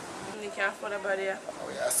 man? You can't afford a body. Oh,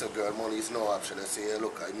 yeah, so girl, money is no option. I say, hey,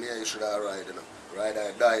 look, I mean, you should have ride, you know. Ride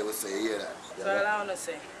or die, we say, you hear that? So all I want to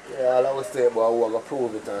say? Yeah, all I would say, but I want to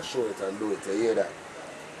prove it and show it and do it, you hear that?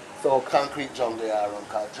 So concrete jungle you are on,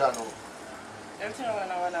 called John. Everything I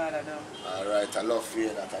want to do. Alright, I love for you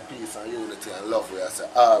that a peace and unity and love we I say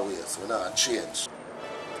always, we not change.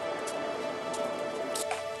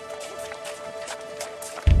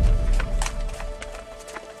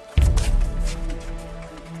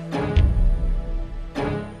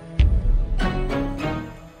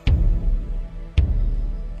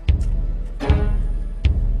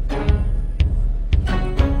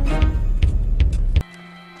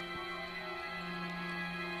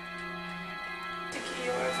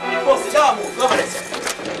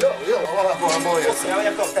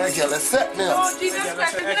 Thank you, let's set me up. Oh, Jesus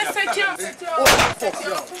Christ, let's set you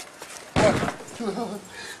up.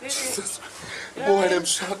 Jesus. Boy, them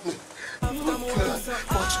shot me.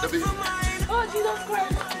 Watch the baby. Oh, Jesus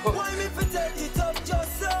Christ. Why me for take it up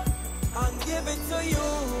just so and give it to you?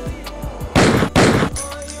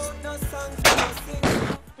 Oh, you no song for sing.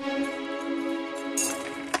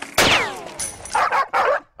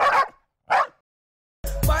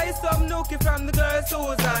 Buy some nookie from the girl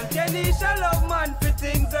Susan. Kenisha love man for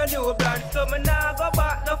things a new brand. So me nah go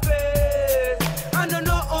back no face. I don't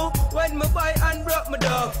know when me buy and broke my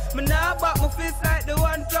dog. Me nah back my fist like the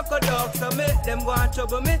one truck a dog. So make them go and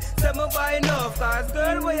trouble me. Say me buy enough. Cause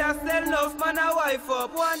girl where you sell enough man a wife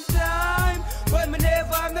up. One time when me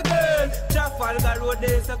never have the girl. Trafalgar Road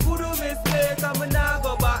days a good mistake. And me nah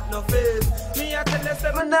go back no face. Me a tell you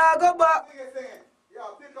say me nah go back. Yeah,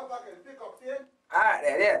 pick up again, pick up, see? Alright,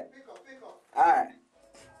 there. Pick up. Alright.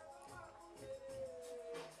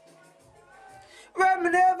 When me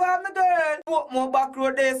never have the girl, put my back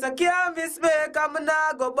road there so can't miss me. Cause me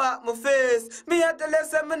nah go back my face. Me a tell you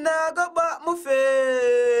say me nah go back my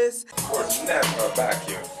face. Or never back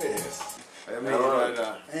your face. I mean,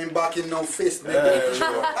 Ain't back in no fist,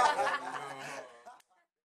 nigga.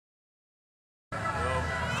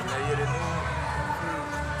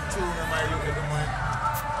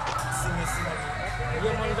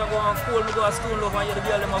 Yeah, man, I go on school, I go to school over here, the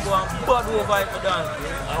girl them go on bad over it, man.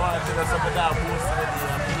 I want to tell you something that most of the day,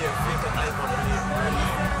 I'm here, fake it like a play.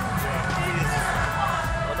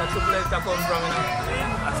 What a triple H come from, you know?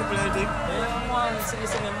 Yeah, a triple H thing? Yeah, man, sing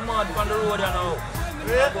mad on the road, you know.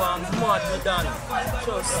 I go on mad, me done.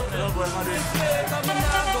 Trust me. Don't go mad with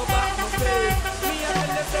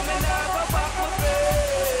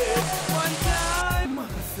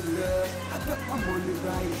I got my money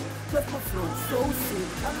right, plus my flow so sick,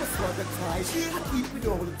 I'm a swagger tight, I keep it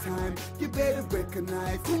all the time, you better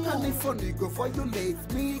recognize, I live for nigga, for you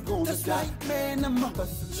late, me gonna die, man, I'm a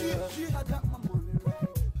hustler, I got my money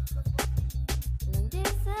right.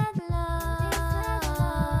 This that love,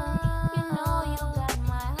 you know you got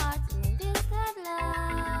my heart, this that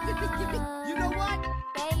love, you know what?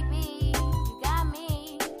 Baby, you got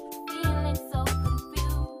me, feeling so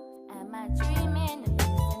confused, am I dreaming?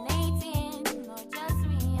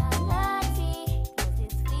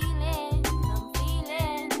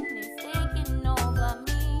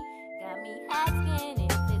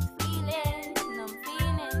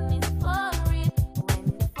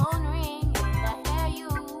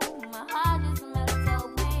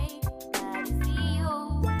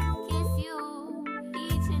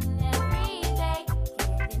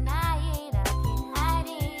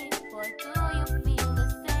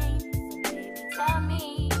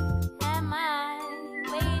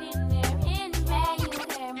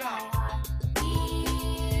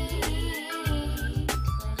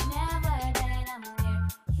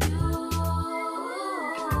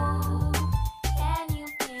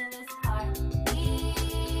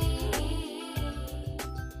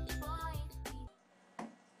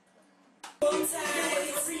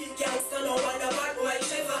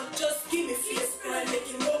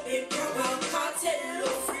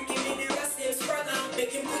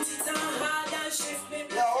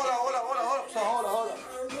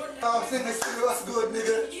 Singy Singy, what's good,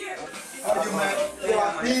 nigga? How you, man?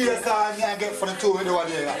 Yeah, be a car and get for the two with the one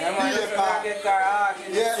there. Yeah, man, just get car hard.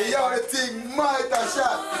 Yeah, yo, the thing might have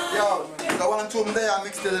shot. Yo, the one and two there I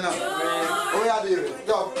mixed it in. What you do?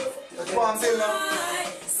 Yo, that's one thing now.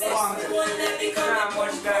 One thing. Not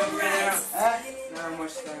much time for you. Eh? Not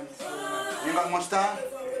much time. You got much time?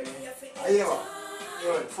 Hey, yo,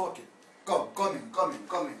 fuck it. Come in.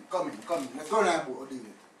 Let's go now, boy.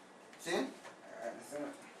 See?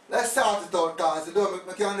 Let's start it out, guys. You don't make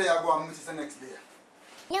me go and mix it the next day.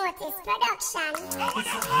 Notice production.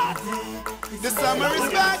 The summer is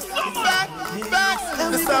back.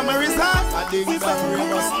 The summer is hot. I dig hey,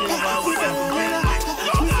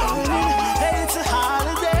 it's a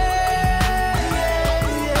holiday.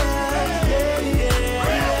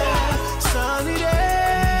 Sunny day.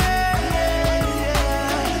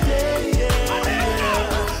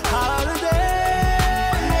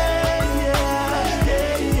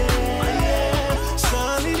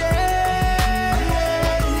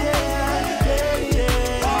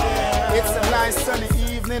 Sunny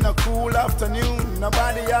evening, a cool afternoon.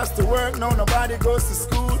 Nobody has to work, no, nobody goes to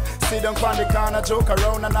school. Sit down on the corner, joke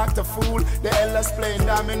around and act a fool. The elders playing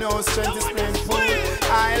dominoes, strength is playing pool.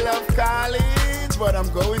 I love college, but I'm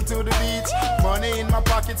going to the beach. Money in my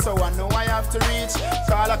pocket, so I know I have to reach.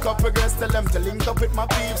 Call a couple girls, tell them to link up with my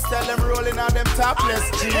peeps. Tell them rolling on them topless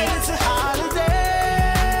jeans. It's a holiday.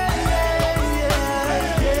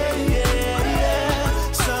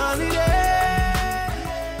 Sunny day.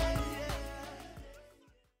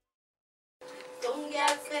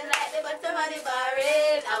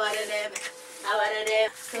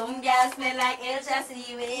 Some girls smell like El Chassi.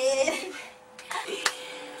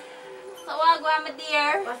 So what going, my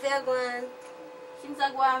dear? What's that going? Things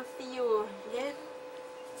are going for you. Yeah?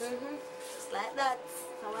 Just like that.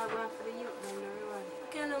 So what going for the youth, man?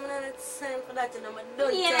 Okay, no, man, it's time for that, you know, I'm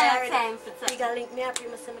done. Yeah, time for that. You can link me up, you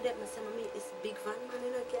must say me meet this big fan, man,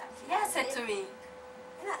 you know, yeah, said to me.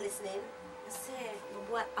 You're not listening. I say, my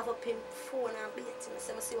boy, have a pimp phone and beat him. I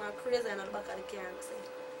say, I see one crazy on the back of the car. I say,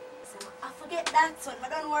 I forget that, so I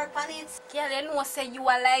don't work on it. Yeah, they know say you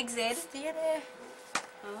are like Zed. Stay there.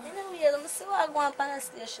 Anyway, let me see what I go on the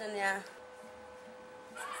station, yeah.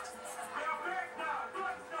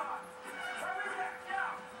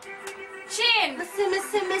 Chin! Me see.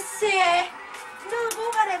 No, go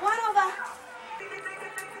over there, go on over.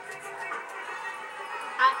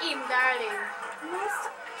 Him, darling. Nice.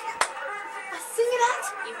 I see that.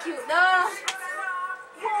 You cute though.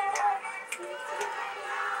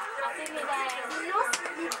 I think it is.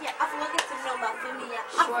 Yeah, I forget the number for me.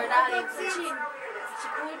 Sure, darling. Chin. She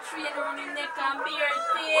put three in her neck and beard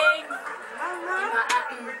thing.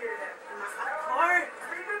 Or.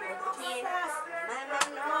 Okay.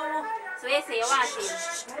 No. So you say you want him?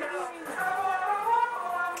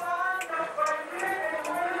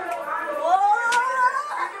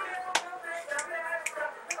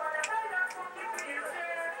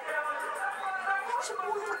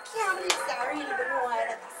 Can't believe that I really don't know why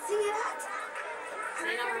that. See that? So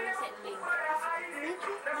you don't want to set the link?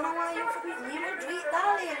 I don't want you to be able to do it,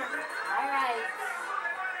 darling. Alright.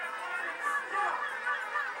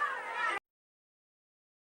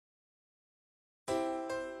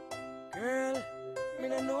 Girl, me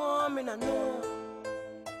no know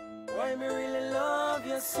why me really love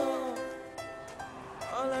you so.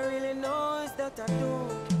 All I really know is that I do.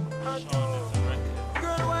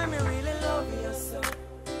 Girl, why me really love you so?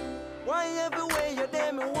 Why everywhere you're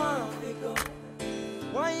there me want to go?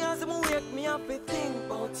 Why as me wake me up and think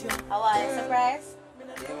about you? How are you, surprised?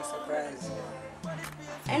 Yeah, I'm surprised.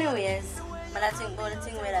 Anyways, but I think about the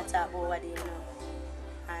thing where I talk about what you know.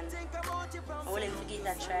 And I'm willing to give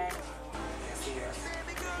that a try. Serious.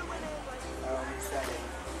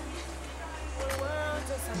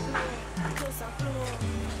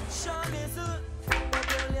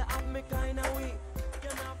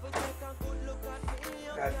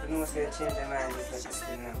 God, you know say you change your mind is like this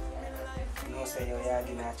thing now. You know say you're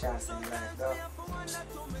giving a chance in life, though.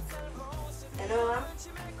 You know what?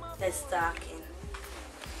 Let's talking.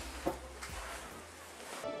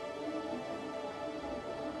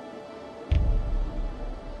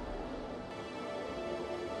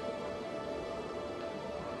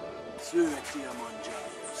 Certainty, man, Jack.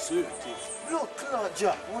 Certainty. Look, Lord,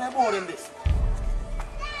 Jack, when I bought him this.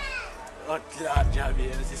 What that job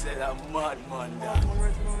here? She said a madman, Jack. You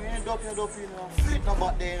ain't dopey, you know. Flip no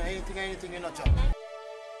back there, you know. Anything, you know, Jack.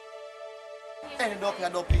 Any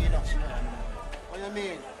dopey, you know. What you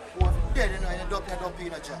mean? Who was dead, you know, any dopey, you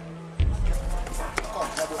know, Jack. Come,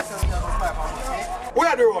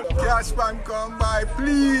 Where the road? Cash man come by,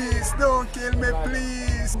 please. Don't kill me,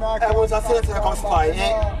 please. I was a safe come spy,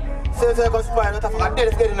 eh? Safe come spy, not a fucking dead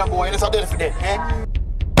is getting a boy, and it's a dead for dead, eh?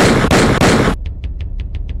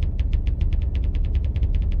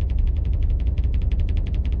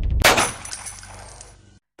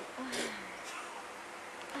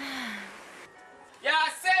 Yeah,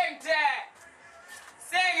 sing, Jack!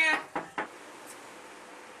 Sing it!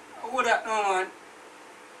 Who that no, man?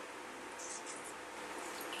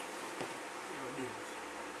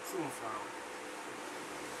 Soon found.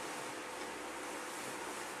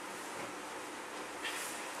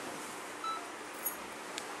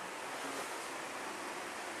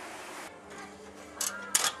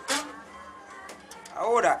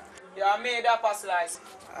 Who that? Yeah, I made up a slice.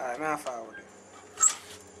 Alright, man, forward.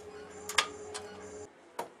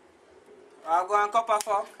 I go and cup of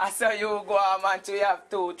fuck. I saw you go on, man, to have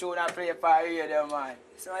two tune and play for radio, man.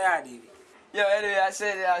 So, yeah, David. Yo, anyway, I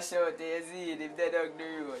said I shout to you, see if they don't do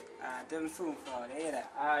road. Them soon forward, you hear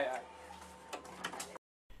that? Aye.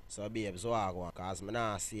 So, babes, what I want? Because I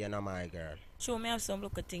not see you, my girl. Show me have some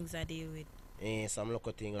local things I deal with. Some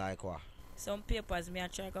local thing like what? Some papers me I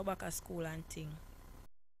try to go back to school and thing.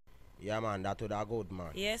 Yeah, man, that would a good, man.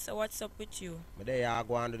 Yeah, so what's up with you? But there you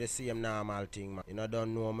go and do the same normal thing, man. You know,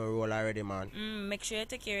 don't know my role already, man. Make sure you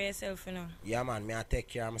take care of yourself, you know. Yeah, man, me I take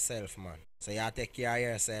care of myself, man. So you take care of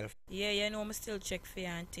yourself. Yeah, you know, me still check for you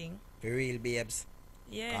and thing. For real, babes?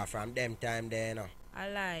 Yeah. From them time there, you know. I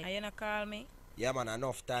lie. Are you not call me? Yeah, man,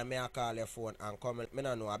 enough time me I call your phone and come. Me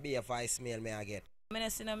don't know, I be a voicemail me I get. Me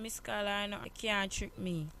not see no missed call or no. You can't trick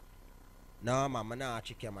me. No, man, me not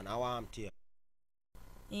trick you, man. I want to.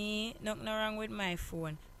 Nothing wrong with my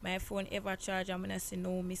phone. My phone ever charge and I not see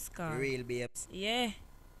no missed call. Real, babes? Yeah.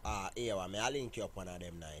 Here, me I link you up one of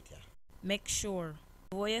them night, yeah. Make sure.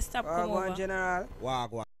 Before you stop come over. General.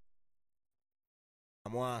 Wagwan. I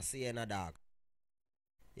want to see you in a dog.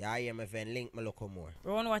 Yeah, I hear me when link me look more.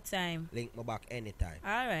 Around what time? Link me back anytime.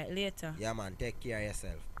 Alright, later. Yeah, man, take care of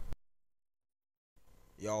yourself.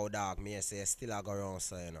 Yo, dog, me say still I go around,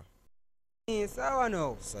 so you know. Yes, I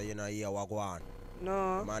know. So you know here what go on.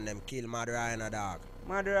 No. Man, them kill Mad Rai and a dog.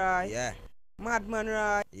 Mad Rai? Yeah. Madman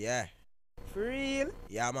Rai? Yeah. For real?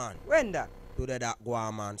 Yeah, man. When that? Today that go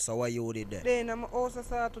on, man. So what you did there? Then I'm also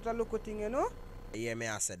start to look at thing, you know? Yeah, me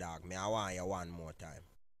I say, dog. Me I want you one more time.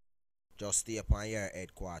 Just stay upon your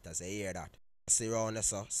headquarters. You hear that? See round there,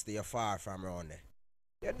 so stay far from round there.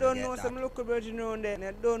 You don't know some local virgin round there.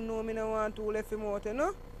 You don't know me no want to left him out, you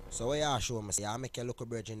know? So what you show me? You make your local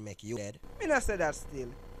virgin make you dead? Me not say that still.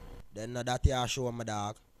 Then that you show me,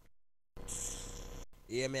 dog.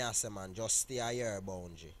 Hear me I say, man. Just stay a your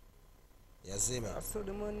boundary. You see me? I saw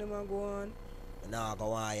the man them a go on. Now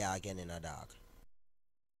go on here again in a dog.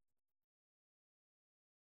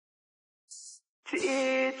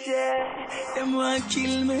 Them want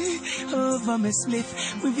kill me over my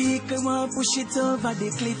spliff. My vehicle want push it over the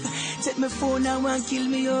cliff. Take my phone and want kill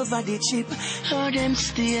me over the chip. How them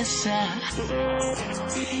stay soft.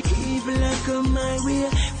 Evil a come my way.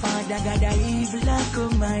 Father God a evil a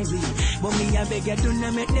come my way. But me a beg you do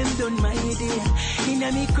not make them done my day.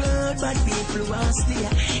 Inna me crowd but people want stay.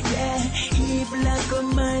 Yeah, evil a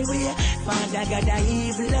come my way. Father God a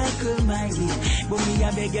evil a come my way. But me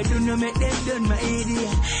a beg you do not make them done my idea.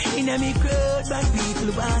 Inna me crowd, but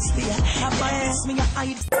people want stay. I bias me a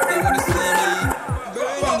hide. They wanna see me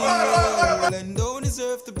burning in hell and don't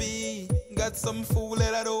deserve to be. Got some fool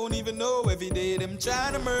that I don't even know. Every day them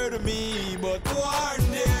trying to murder me, but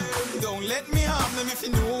warn them. Don't let me harm them. If you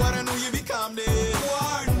know what I know, you become them.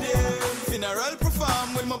 Warn them. Funeral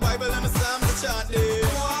perform with my Bible and my Psalm to chant them.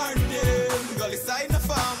 Warn them. Gully side in the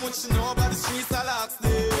farm, what you know about the streets, I'll ask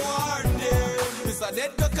them. Warn them. This a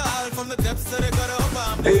dead call from the depths of the gutter of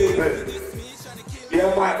David,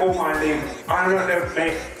 you're my woman name. I run them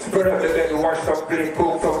men. Spread up the dead, wash some plate,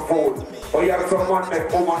 cook some food. Or you have someone make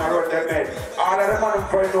woman and run them men. All of the man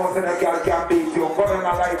friend knows that a girl can beat you. Put on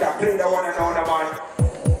a lighter, play the one and another man.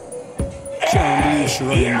 Can't believe she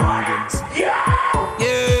running down against. Yeah.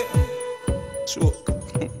 Sure.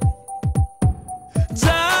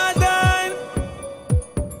 Jordan.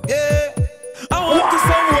 Yeah. I want to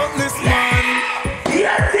some worthless man.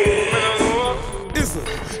 Listen,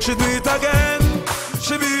 she do it again.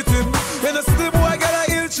 She beat him. When the city boy get a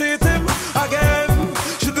ill treat him. Again,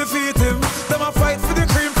 she defeat him. Them a fight for the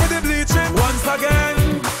cream, for the bleaching. Once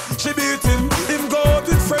again, she beat him. Him go out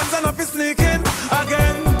with friends and up his sneaking.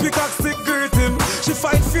 Again, pick up stick greet him. She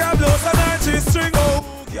fight for her blows and her G-string. Oh.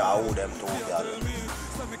 Yeah, I owe them too,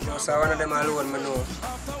 girl. So one of them alone, I know.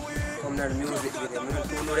 Come to the music with them. I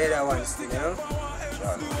don't know the other ones, you know?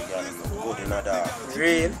 John, the girl is good in a dog.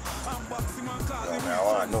 Real? Yeah, I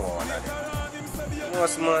want to know one of them.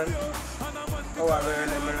 Most man. How I learn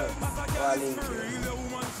them, I know. How I link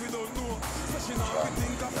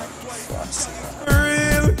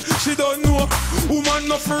Real, she don't know. Woman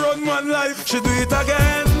not for run one life. She do it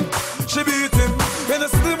again. She beat him. When the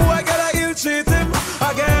city boy get a ill treat him.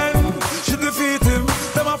 Again, she defeat him.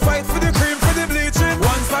 Them a fight for the cream, for the bleaching.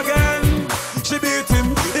 Once again, she beat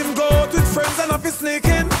him. Him go out with friends and up his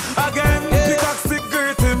sneaking. Again, pick up stick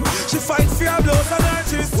greet him. She fight for her blows and her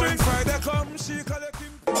G-string. When Friday come, she collect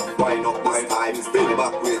him. Wind up this time, spin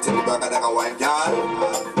back way till the back of the wine, girl.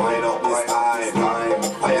 Wind up this time,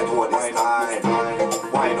 fire to this time.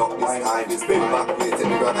 Wind up this time, spin back way till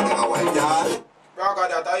the back of the wine, girl. Rocker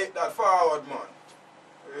that, I hit that forward, man.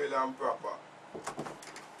 Real and proper.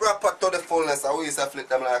 Proper to the fullness, I used to flip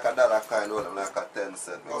them like a dollar kind, hold them like a 10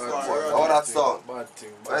 cent. How that sound?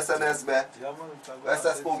 Where's the next bit? Where's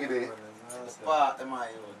the spooky day? It's part of my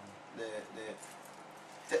own.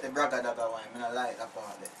 Take the bragga that wine, I don't like that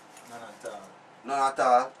part there. None at all. None at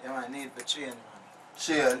all? Yeah, man, need to change, man.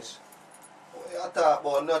 Change? What you talk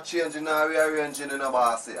about? Not changing or rearranging in a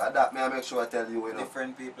bossy. That may I make sure I tell you, you know.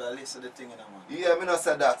 Different people listen to the thing, you know, man. Yeah, me not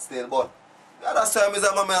say that still, but the other time is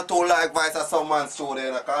that I don't like voice of some man's show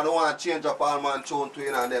there, because I don't want to change up all man's tune to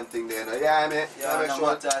you and them thing there, you know. Yeah, me? Yeah, make no sure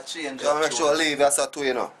matter change you make sure tune. leave us to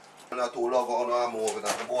you know. I'm not too love how I'm moving, and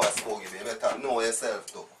the boy spoke you better know yourself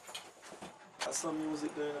too. That's some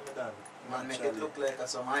music there in the dance. Man, make it look like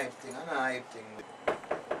some hype thing, and a hype thing.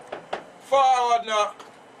 Forward now.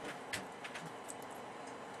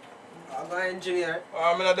 I'm an engineer.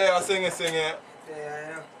 I'm in a day of singing. Yeah,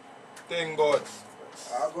 yeah. Thing good.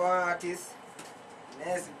 I'll go on artist.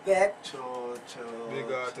 Next bet.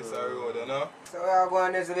 Big artist I road, you know? So I'll go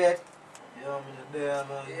on next bet. Yeah, I'm in there,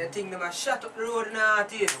 man. You think them a shut up the road in the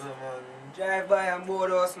artist? Yeah, man. Drive by and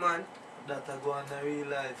board us, man. That I go on the real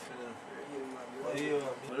life, you know. Yeah,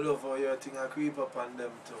 I love how your thing I creep up on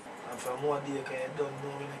them too. And from one day, because you don't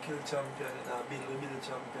know when you kill champion and build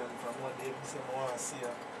champion, from one day, I say I want to see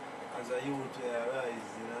her as a youth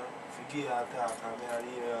rise, you know. If you give her a talk, I may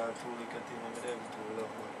hear her two little things and them too love,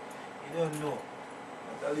 but you don't know.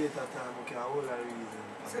 At a later time, we can hold a reason.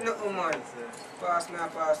 Say nothing, man. Pass me and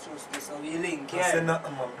pass through space, so we link, yeah? Say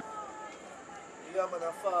nothing, man. Yeah, man,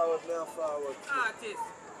 I'm forward. Artist.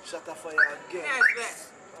 Shut up for you again.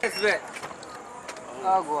 Yes, bet.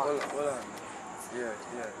 I'll go on. Hold on. Yeah.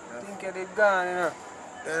 I think you did gone, you know.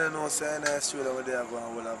 Yeah, no, say nice straight over there go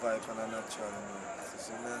and hold a vibe and a natural, you know.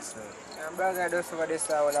 See what I say? I'm brother does over this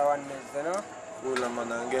all I want this, you know. Hold on,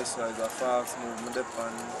 man, and guess what? It's a fast move. I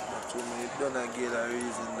depend on me. You don't get a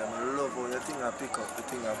reason. I love how the thing I pick up, the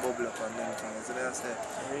thing I bubble up and them things. So I say,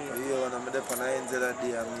 but you know, I'm depend on the end of the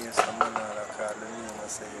day, I'm here some man and I call the name and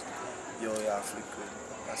say, yo, you're flickering.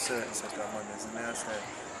 A certain set of manners. And I say,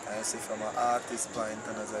 I I see from an artist point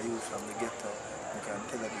and as a youth from the ghetto, I can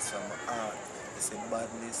tell you this from my art. It's a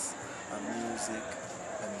badness and music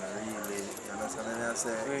and really, you understand? And I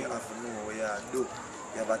say, you have to know what you do.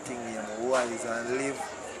 You have a thing you are wise and live,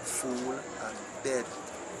 fool and dead.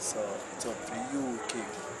 So it's up to you, King.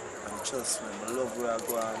 And trust me, I love where I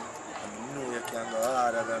go on. And I know you can go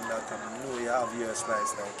harder than that. And I know you have your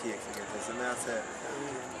slice like cake for it. So I say,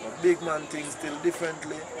 but big man things still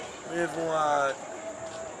differently. I even want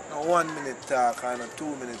a 1 minute talk and a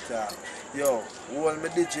 2 minute talk. Yo, hold my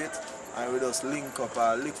digit and we just link up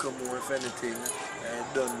a little more if anything. I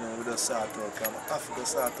don't know, we just sort out. I'm have to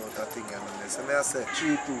sort out a thing and this. So I say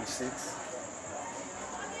 326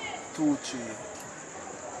 23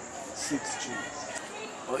 63.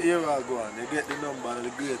 But here I go on, you get the number of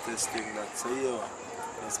the greatest thing that so yo,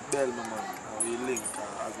 that's bell my man. And we link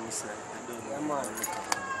as we say. You don't know. Yeah, man.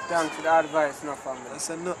 Thanks for the advice, no family. I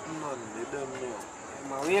say nothing man, they don't know.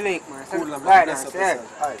 Man, we link, man. Cool, man. Guidance, yeah.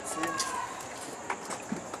 Alright, see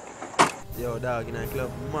you. Yo, dog, in a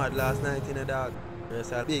club mad last night, in a dog. I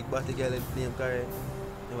saw a big body girl in name Karen.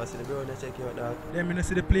 Never see the girl, they check you out, dog. Let me not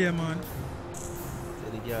see the player, man. See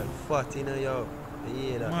the girl fat, you know, yo. You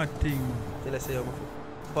hear that? Mad thing, man. Tell us, yo,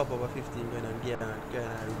 pop up a 15 grand and get on, girl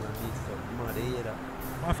and room and beat stuff. Mad, you hear that?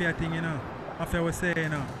 Mafia thing, you know. Mafia was saying, you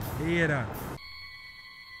know. You hear that?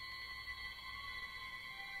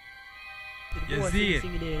 You see it?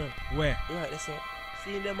 Where? Right, that's all.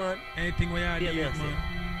 See them, man. Anything where you do, man.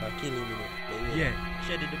 Kill him, you know. Yeah.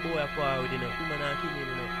 Shed the boy apart with, you know. Woman are killing him,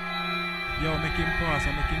 you know. Yo, make him pass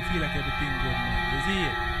and make him feel like everything good, man. You see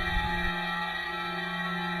it?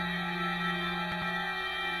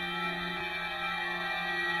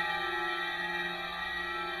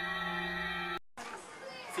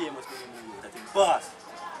 Famous with him, that him boss.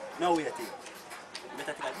 No way, thing.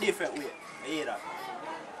 Better take a different way. You hear that?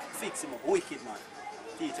 Fix him up, wicked man.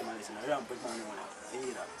 Teach him a listen, a rampant man. You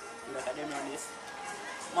hear that? You look at them run this.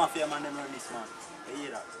 Mafia man them run this, man. You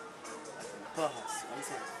hear that? That's him boss. What you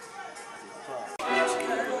say? That's him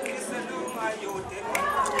boss.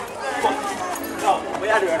 No, what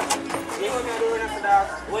you doing?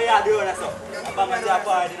 What you doing, sir? A bang as your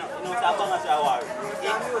part, you know. You know, a bang as your war.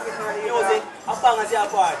 Music, a bang as your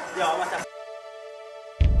part. Yo, what a...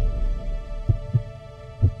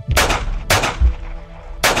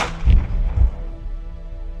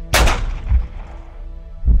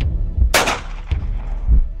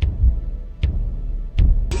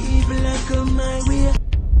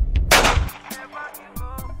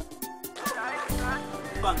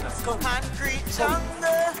 Concrete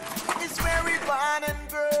jungle is where we born and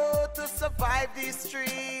grow to survive these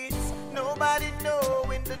streets. Nobody know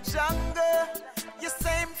in the jungle. Your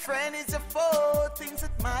same friend is your foe. Things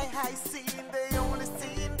at my high scene, they only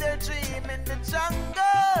see in their dream in the jungle.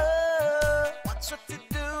 Watch what you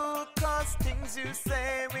do, cause things you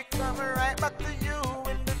say we come right back to you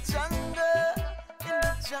in the jungle. In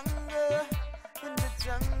the jungle, in the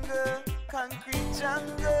jungle, concrete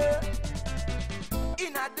jungle.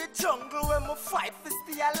 In the jungle where me fight to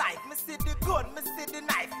stay alive. Me see the gun, me see the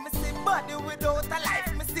knife. Me see body without a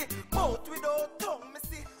life. Me see mouth without tongue. Me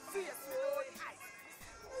see face without eyes.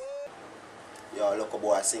 Yo, look a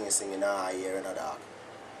boy singing now here in the dark.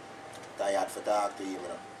 Tired for talk to him, you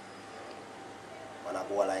know. Man I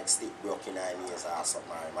go like stick broken 9 years or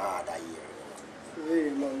something. My harder here, Hey,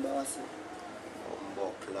 man, boss.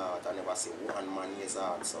 Clout. I never see one man years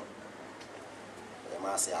hard, so. They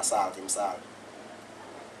must say assault himself.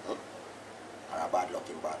 Or a bad luck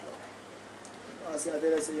in bad luck. I say, I tell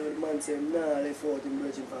you, the man say, nah, left out him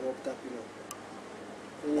virgin from up top, you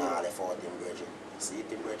know. Nah, left out him virgin. See,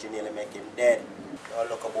 him virgin nearly make him dead. Yo,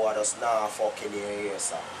 look a boy just now fucking here,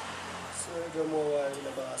 sir. So, you go more while in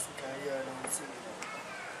the boss, you can hear them sing.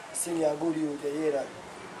 Sing a good youth, you hear that?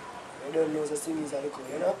 You don't know the sing is a look,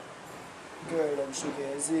 you know? Girl, them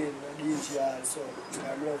sugar, zin, and DJ also.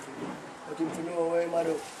 I'm loving him. But him to know where him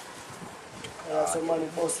do. I have some money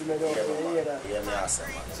busting me down, you hear that? Yeah, me say,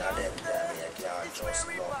 man. It's not them time, you can't trust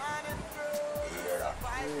no. You hear that?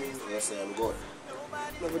 You say I'm good.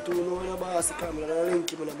 Never too know when the boss come, and I link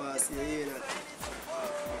him with the boss, you hear that?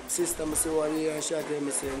 Sister, I say 1 year and shot him, I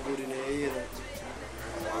say I'm good in there, you hear that?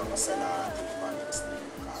 I'm saying, nah, I think man, it's good.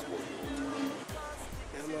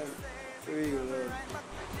 Yeah, man. For real, man.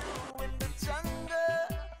 In the jungle,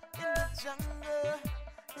 in the jungle.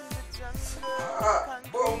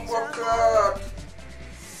 Bumbucklot.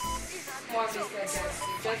 What is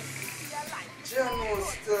that?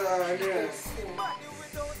 Star, yes.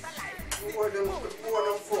 What them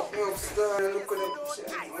wanna fuck me up, Star? Look at them,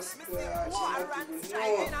 Janus Star. She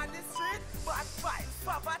not even know.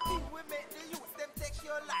 Poverty, we make the youth them take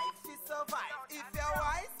your life. It's so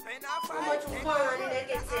How much money they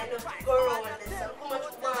get to go around this? How much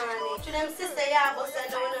money? To them sister, yeah, but I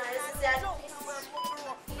don't know. Sister,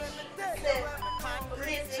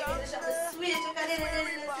 sweet, you can do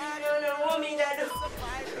homie that do.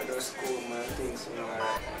 That's cool, man. Things, you know,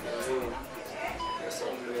 like, there's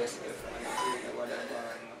some place and whatever.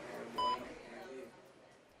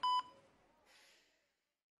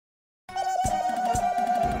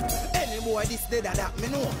 Boy, this day that me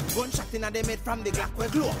know. Gunshot in a they made from the Glock we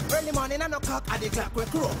glow. Early morning I no cock at the Glock we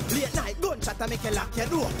crow. Late night gunshot I make you lock your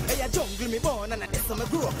door. Hey, a jungle me born and a this me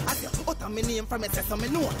grow. As you utter me name from it, so me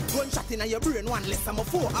know. Gunshot in a your brain one less than my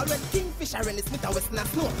four. I when Kingfisher in the Smith and Western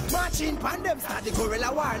snow. Marching pan them start the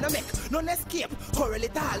gorilla war. No make none escape. Correl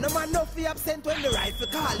it all. No man no fee absent when the rifle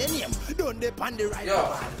call your name. Don't depend the rifle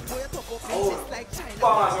ball. Boy, you talk up just like China.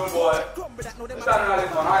 Boy. Crumble that no them.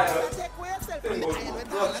 Take away yourself from the iron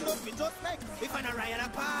with all. And don't be just like if I don't ride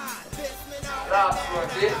apart. Face me now.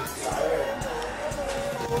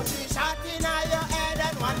 Oh, she shot in your head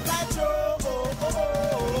and one fly through.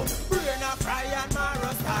 Brain a fry and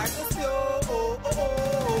marrow start to stew.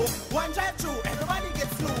 One drive through, everybody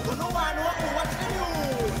gets slew. No one know what to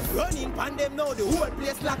do. Running pan them now, the whole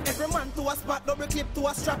place locked. Every man to a spot, double clip to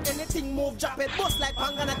a strap. Anything move, drop it. Bust like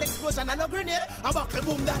bang and an explosion and a grenade. A buckle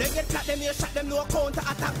boom that. They get flat, them here shot them, no counter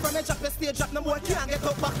attack. From a drop, the stage drop, no more can't get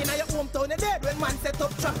up back in your hometown. You're dead when man set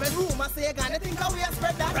up trap and rumor say you gonna think how we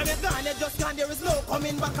spread that. From your gun, you just gone, there is no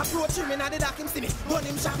coming back. Approach him in the dark, him see me. Burn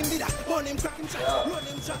him, shock him, did that. Burn him, crack him, shot. Run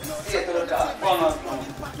him, drop, no. See to the top. Come on,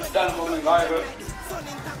 stand for me, Bible.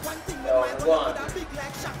 Go on.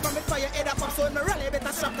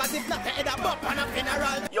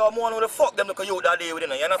 Yo, man, who the fuck them look at you that day with you?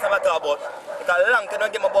 You know what I'm talking about? Because long time I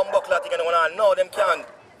get my bum buckler thing and I know them can't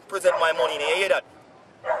present my money, you hear that?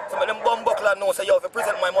 Some of them bum buckler know say, yo, if you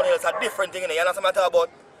present my money, it's a different thing, you know what I'm talking about?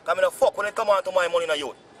 Because I mean, fuck when it come on to my money in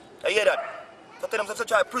you. You hear that? So tell them to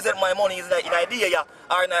try to present my money is like in idea, yeah,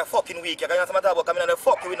 or in a fucking week. You know what I'm talking about? Because I mean,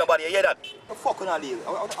 fuck you with nobody, you hear that? The fuck with a deal?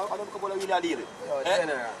 I don't know about really a deal.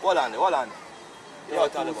 Hold on. Yo,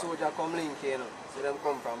 two soldiers come link here, you know. So them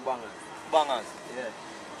come from Bangers. Bangers? Yeah.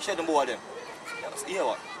 Shed them board them. You hear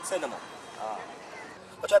what? Send them out.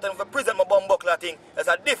 I try to tell them to present my bum buckler thing. There's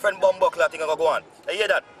a different bum buckler thing I go on. You hear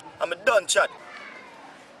that? I'm a done chat.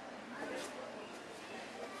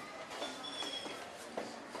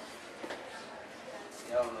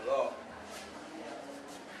 Yeah, I'm gonna go.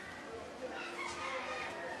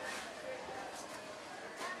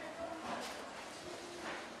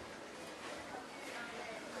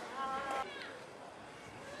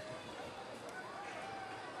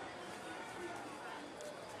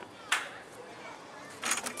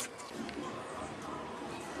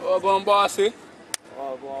 Oh, go on, bossy.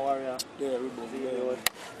 Oh, go on, warrior. Yeah, we both.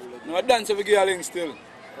 No, I dance with girl still.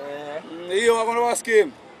 You are going to ask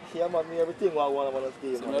him? Yeah, man, me everything I want to ask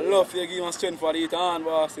him. I love you give him strength for the eat on,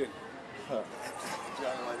 bossy.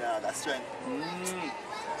 That's strength.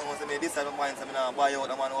 This time of mine, so I buy out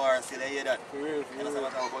the man who are still, you hear that? For real. You know what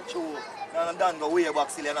I'm talking about? True. I'm done go way back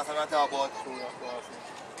still, you know what I'm talking about?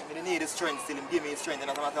 I need the strength still, give me strength, you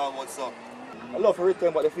know what I'm talking about, so. I love to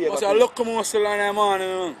return but the favor. What's a locomotive still on that man, you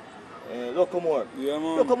know? Locomotive. Yeah,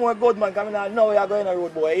 man. Locomotive good, man, because I know we are going on the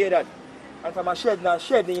road, boy, you hear that? And from a shed in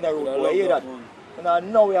the road, boy, you hear that? And I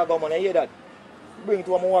know we are going, man, you hear that? Bring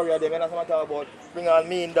to a warrior them, you know what I'm talking about? Bring on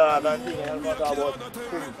mean dog and things, you know what I'm talking about?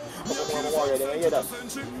 Bring to a warrior them, you hear that?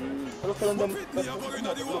 Look for them, look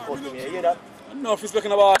out to me, you hear that? No, if he's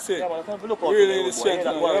looking about it. Yeah, man, look out to me, really the strength,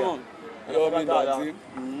 yeah, man. I love me that, see?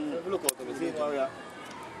 Look out to me, see, warrior.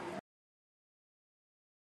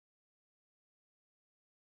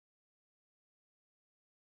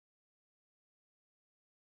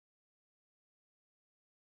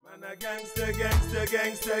 Man a gangster, gangster,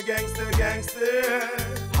 gangster, gangster, gangster.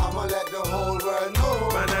 I'ma let the whole world know.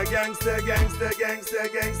 Man a gangster, gangster, gangster,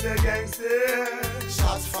 gangster, gangster.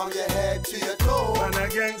 Shots from your head to your toe. Man a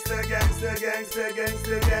gangster, gangster, gangster,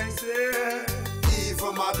 gangster, gangster.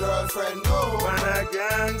 Even my girlfriend know. Man a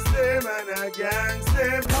gangster.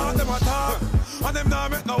 Talk them attack, and them nah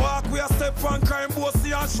make no walk. We a step from crime,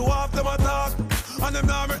 bossy and show off them attack. And them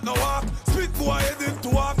nah make no walk. Spit boy heading to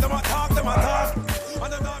walk them attack, and them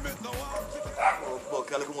nah make no walk. Oh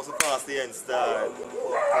fuck, look almost past the end star.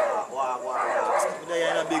 They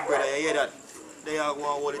are in a big brother, you hear that? They are going to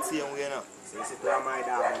hold the same way now. So you see where my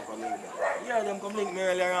dog come link? Yeah, them come link me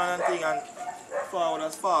earlier on and thing and forward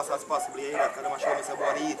as fast as possible, you hear that? Because them show me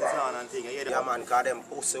about the heat is on and thing, you hear that? Yeah man, because them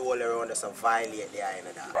pussy all around us and violate the eye in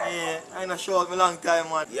the dog. Yeah, I ain't show me long time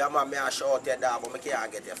man. Yeah man, I show out your dog but I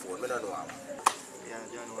can't get your phone, I don't know how. Yeah,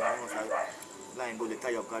 John, I know line go to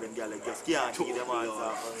tie up because them girls like just can't keep them hands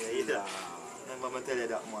off. Yeah. I'm gonna tell you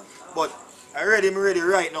that, man. But I'm ready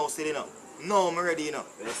right now, still, you know. No, I'm ready, you know.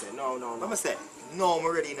 Listen, no. What am I say? No, I'm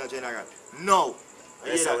ready, you know, General. No.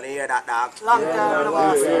 Listen, when you hear that, dog. Long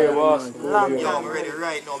time, boss. Long Yo, I'm time. ready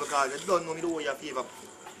right now because you don't know me do your favor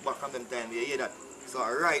back from them time, you hear that? So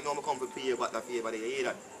right now, I come to pay you back that favor, you hear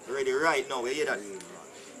that? Ready right now, you hear that?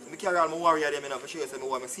 So I carry all my warrior them, you know, for sure, so I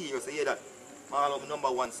want me serious, you hear that? All of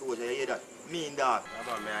 #1 soldier, you hear that? Mean dog.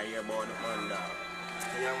 Yeah, man, I hear about the man, dog.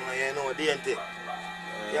 Yeah, man, you know, DNT.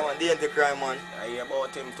 Yeah, man, DNT crime, man. I hear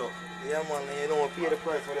about him too. Yeah, man, you know, pay the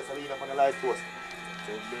price for this and leave up on the light post.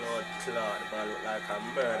 To blood clot, the man look like a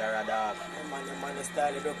murderer, dog. The man is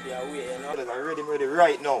style it up their way, you know. I'm ready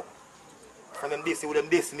right now. From them this, with them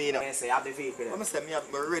this, me, you know. I say, have the vehicle there. I'm say, I'm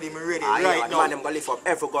ready right yeah, now. The man, them gonna lift up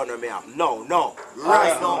every gun me have. No.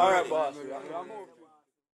 Right now. Alright, boss.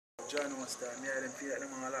 John was there, me and them feel like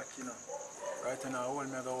them are locked, you know. Right now, I hold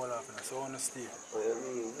me, I go all off, you know, so I want to stay. What you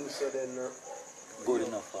mean? Do so then, no? Good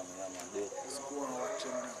enough for me, man. Just go and watch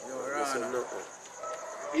him, you know. Yo, Listen, Rana. no.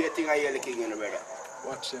 Do you think I hear the king in the brother?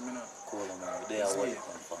 Watch him, you know. Cool, man. They are where you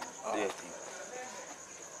come from. They think.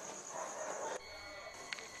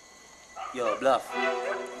 Yo, Bluff.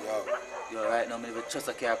 Yo, right now, I'm just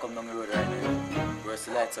a car come down the road right now. Where's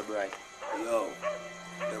the lights are bright? Yo,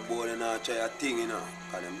 them boy they not try a thing, you know.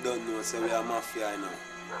 Cause them don't know say we are mafia, you know.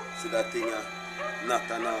 See that thing, not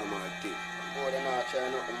a normal thing. Boy, they not try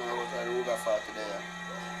nothing more with a Ruger 40 there.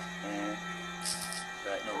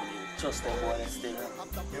 Right now, we need to trust them boy and stay there.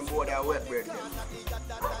 Them boy they are wet bread.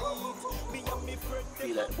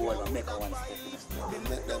 Feel like the boy will make a one step in the step.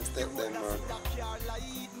 Make them step them, man.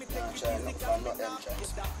 I'm trying not for not them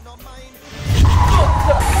chance.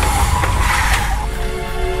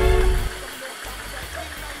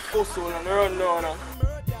 Hustle and run down now. You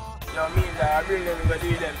know what I mean? That I bring them to do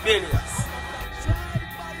them billions.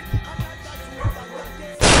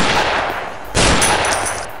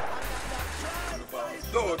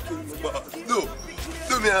 Don't kill me, boss. No.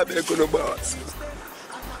 Do me a beg on the boss.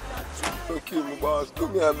 Don't kill me, boss. Do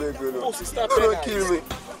me a beg on the boss. Stop Don't kill me.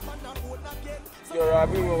 You're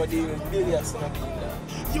robbing over dealing with billions.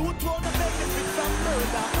 You told the benefit from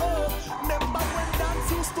murder. Oh, remember when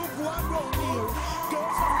dance used to go around here?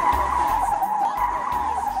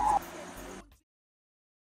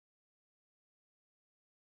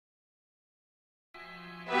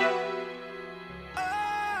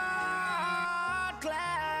 Girls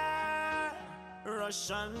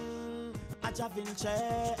Russian, I have been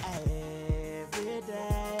every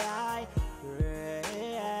day. I pray,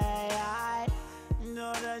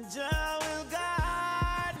 know that Jah will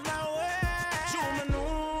guide my way. Show me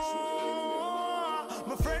know,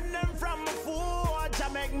 my friend them from my food, Jah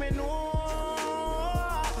make me know.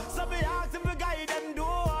 So be ask if we guide them do,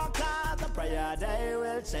 'cause the prayer they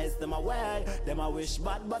will chase them away. Them I wish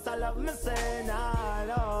bad, but I love me say, nah,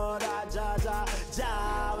 no, that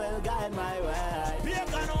Jah will guide my way.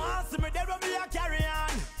 People no answer me, they will be a carry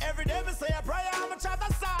on. Every day me say a prayer, I'm a chant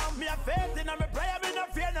a song. Me a faith in my prayer, me no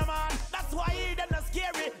fear no man. That's why he them not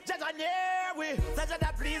scary. Judge on near we, such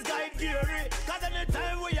that please guide Gary. 'Cause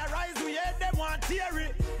anytime we arise, we hate them want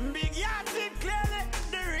theory. Big yard see clearly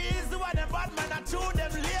the reason why the bad man are true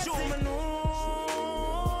them lazy. Show me no.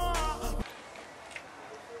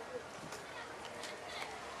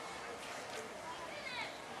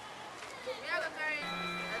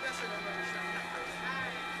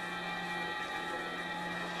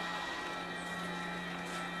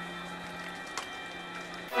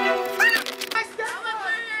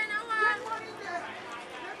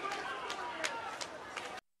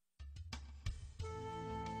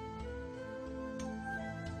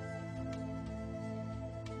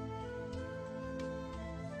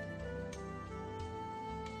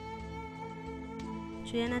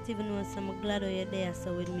 You not even know, so I'm glad you're there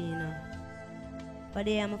so with me now. But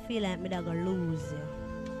there I feel like I'm gonna lose you.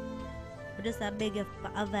 But just I beg you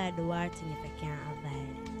to avoid the war thing if I can't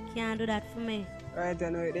avoid. Can't do that for me. Right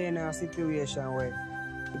now, they're in a situation where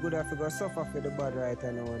you could have to go suffer for the bad right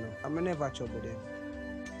now. I'm never trouble them.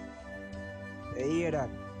 You hear that?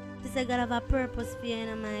 This I gotta have a purpose for you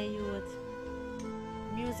in my youth.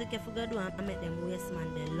 Music if you go do and make them waste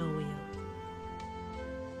man, they low you.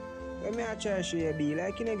 When me I try to show you be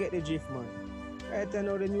like you don't get the drift, man. Right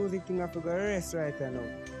now the music thing I forgot rest right now.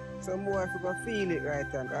 Some boy I forgot feel it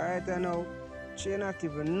right now. Right now, she not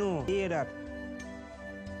even know. Hear that?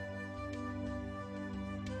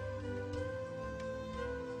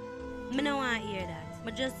 I don't want to hear that. I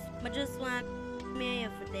just want me here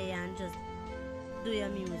for day and just do your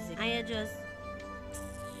music. And you just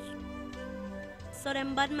So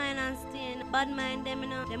them bad mind and staying. Bad mind them, you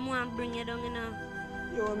know. Them want to bring you down, you know.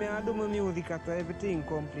 Yo, me I do my music after everything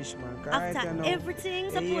accomplished, man. After right now, everything,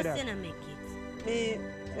 you supposed hear to that? not make it.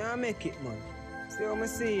 Me I make it, man. See how I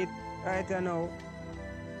see it right now.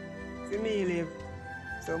 See me live,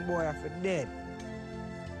 some boy are for dead.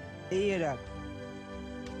 You hear that?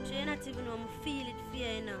 You not even know, I feel it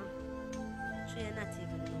fear, you know. You not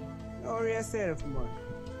even know. Know yourself, man.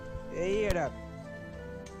 You hear that?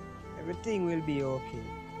 Everything will be okay.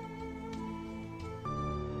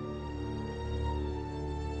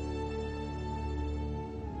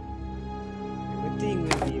 Everything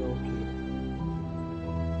will be okay.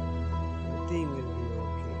 Everything will be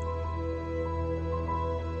okay.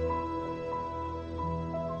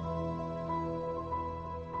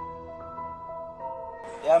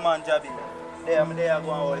 Yeah, man, Jabby. There, I'm there, go and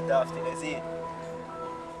hold it off till I see it.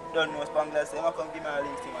 Don't know Spangler, say, I come give me a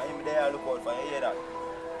link to him, and him there, look out for you, hear that?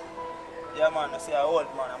 Yeah, man, I say a old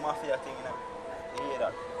man, a mafia thing, you know. You hear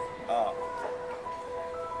that? Ah.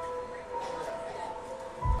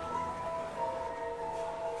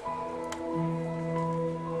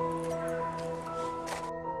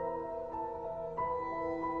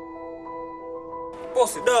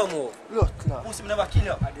 Pussy, don't move. Look, clock. Pussy never kill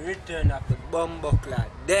you. At the return of the bumbuckler,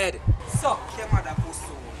 dead. Suck your mother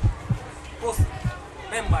pussy. Pussy,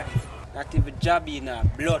 remember this. Not even Jabby in a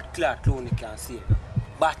blood clot clone can save you.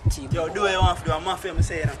 Batty. Yo, do what you want to do, I'm mafia, I'm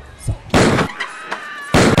saying.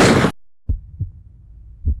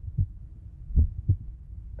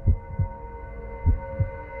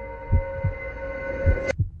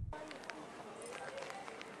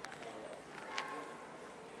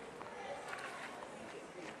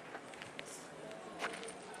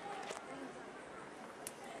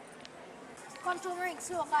 Control ring,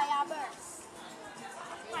 so I burst.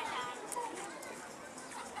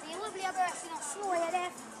 You will be a burst, you know, slow you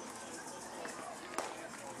deaf.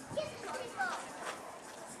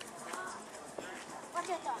 What's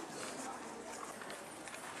your thought?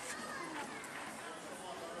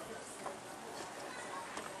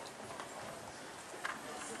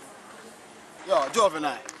 Yo,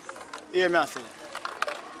 Juvenile. Hear me, I say.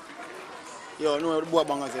 Yo, know the boy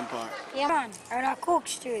bangers in park. Yeah, man. I'm at Cook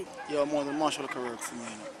Street. Yo, more than Marshall works for me,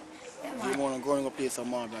 you know. You want to go and go play some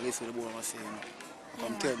marble, listen to the boy was saying, you know.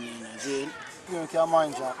 Come tell me, you know, Zane. You can't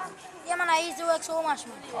mind, Jack. Yeah, man, I used to work so much,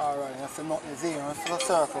 man. Alright, you say nothing, Zane. You feel a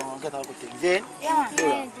circle and get a good thing. Zane? Yeah, man. Do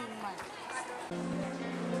that. Anything, man.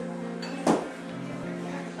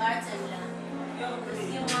 Bartender, yo,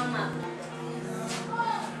 you mama.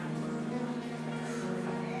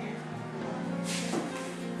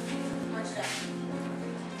 What's that?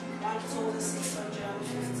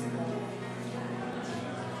 1,650.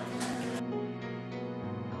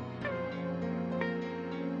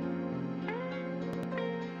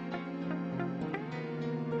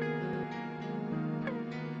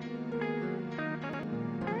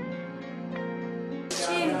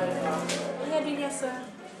 sir?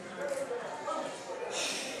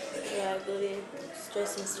 Yeah, good.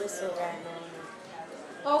 Stressful right now.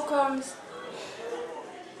 How comes?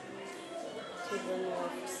 People know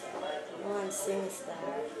one semester.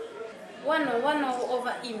 One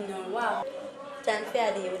over him now. Wow. Time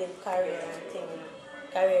fair day with him career and thing.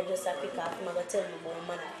 Career just a pick off. I'm going to tell him about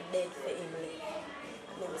man if dead for him.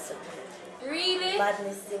 Really?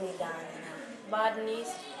 Badness thing he done. Badness?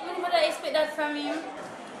 When would I expect that from him?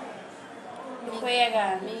 Me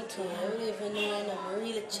too. I don't even know. I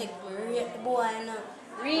really check. I rate the boy.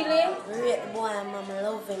 Really? I rate the boy and I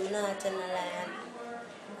love him. Not tell a lie.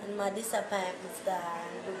 And my disappointment star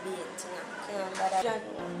and do beat. Can't bother.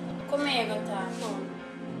 Come here, go talk.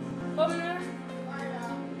 Come here.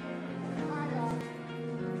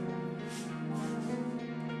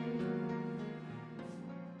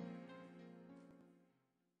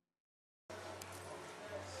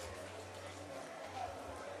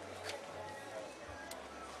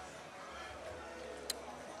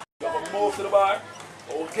 Move to the bar,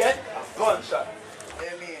 we'll get a gunshot.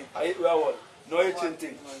 I hit where I was. No itching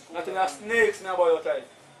thing. Nothing like snakes now by your time.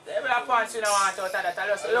 Every punch you don't want out of that, I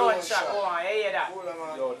just load shot. Go on, you hear that?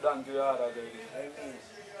 Yo, don't give you harder, baby.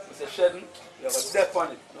 You say shedding, you have a step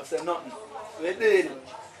on it. You say nothing. We did it.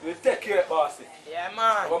 We take care of it, bossy. Yeah,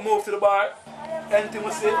 man. We move to the bar. Anything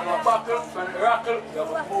we say, we buckle, from the rockle, we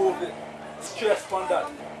have to move it. Stress on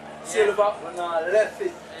that. Silver, we not left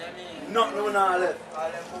it. Nothing we not left. I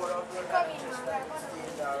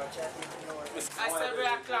said 3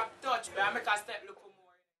 o'clock touch, but I make a step look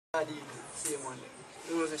more. Daddy, same one.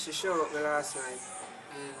 You know, she showed up me last night.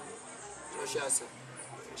 And she said,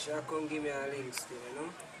 she come give me a links, you know?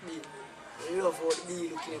 You love how the deal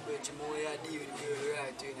looking at Birch, more you deal with the girl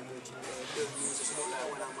right here in the Birch. Don't use it, look like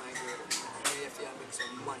one of my girls. You have to make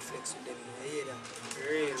some mad flex with them, you hear that?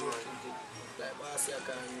 Real man. Like Bossy, I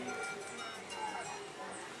can't read.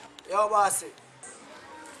 Yo, Bossy.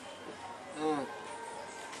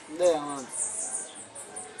 There, man.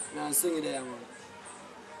 Now sing it there, man.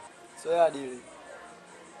 So you deal with it?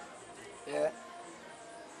 Yeah?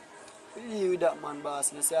 You deal with that man,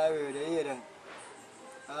 Bossy. I say I heard you, hear that?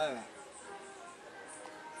 Alright.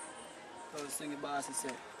 So sing it, Bossy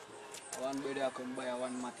say. One brother come buy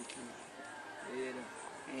one matic, you hear that?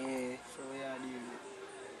 Yeah. So yeah, deal with it.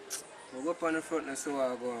 We'll go up on the front and see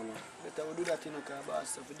what I go on. Better we do that in because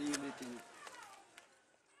Bossy for deal with it.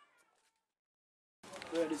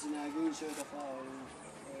 Well, this is a green shirt of all.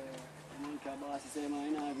 And then Bossy say, man,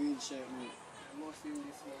 you know a green shirt, man. I must feel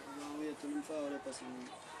this one. I'm going to wait till him forward up or something.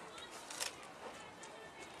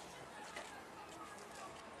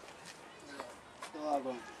 So I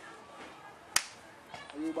go.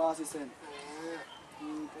 Are you Bossy saying?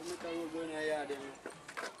 Come make a road go in your yard, man.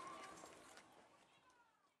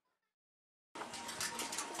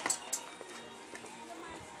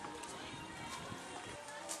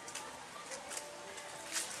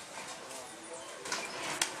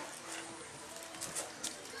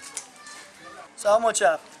 So how much you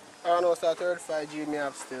have? I don't know, so 35 G me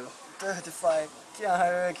have still. 35. Can't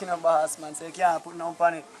work in a boss, man, so you can't put no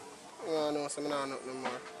on it. No, so I don't know no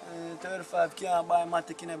more. 35 can't buy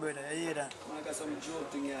matic in a brother, you hear that? I got some joke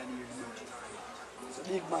thing here. It's a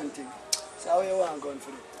big man thing. So how you want going for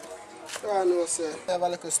it? I know, sir. I have a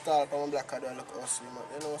little stall from Black Card and look us,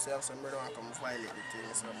 you know, say I have some brother want to come violate the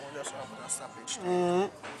thing, so I just want to put a stoppage.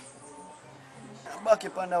 Back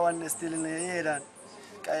up on that one, they still in the hear that.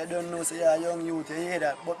 Because you don't know, so you're a young youth, you hear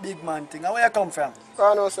that. But big man thing, and where you come from?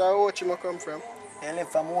 I know, sir, Ochi I come from. You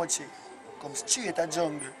left from Ochi, come straight to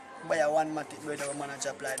jungle. Buy a one matic brother who manage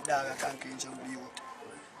to apply dog and concrete jungle youth.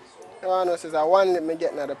 I know, sir, one let me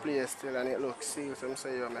get another place still and it looks see some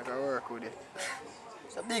say you make a work with it.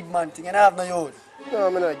 It's a big man thing, and I have no youth. No,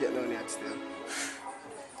 I'm not getting none yet still.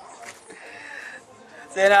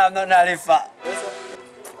 So you don't have nothing to live for? Yes, sir.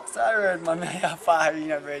 So I heard, man, you're far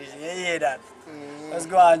in already. You hear that? Let's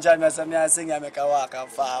go and join me something and sing and make a walk and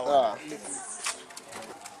forward. You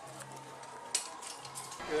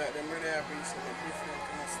like them really happy, so the different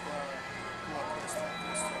kind of style.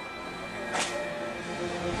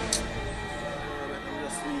 Let me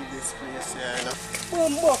just leave this place here, you know.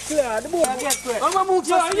 Bumbo, clear, the bumbo. Get quick. I'm going to move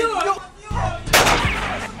to you.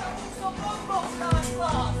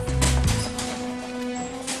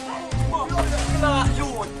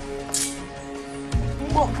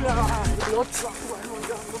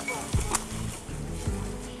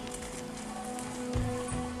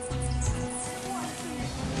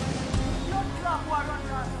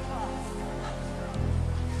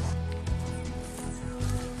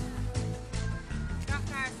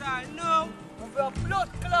 No, we have a blood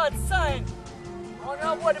clot sign. I don't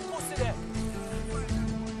know what the pussy there.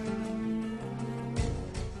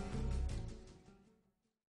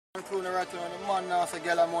 I'm pulling the rat on the man now, so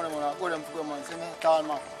girl and money, man. I go them for good, man. See me? Tall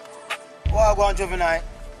man. What I go on juvenile?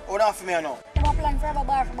 Hold on for me now. Them a plan for a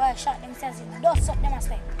bar for buy a shot themselves. Dust up them a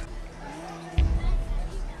step.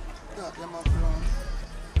 Yeah, them a plan.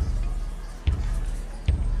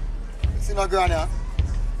 See no granny, huh?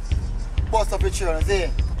 Bust up your children, see?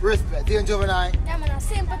 Respect, see juvenile. Yeah, man, a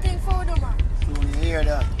simple thing for them, man. So you hear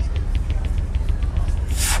that?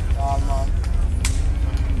 Tall man.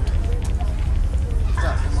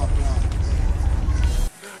 Yeah, them a plan.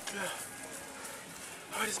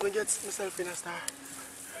 How does me get myself in a star?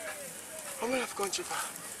 I'm going to have country for.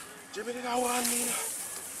 Jimmy didn't want me now.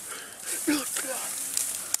 Blood clot.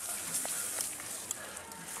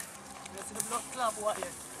 You see the blood clot over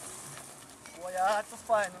here? Boy, you hard to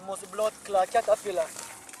find. It must be blood clot caterpillar.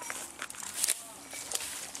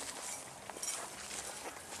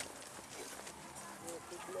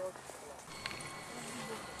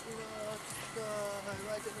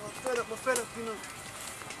 I'm fed up, you know.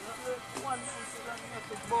 One man said I'm not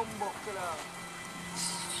the bumbo clot.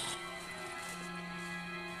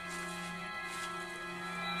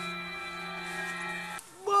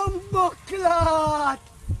 Bumbo clot!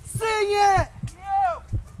 Sing it! Yo!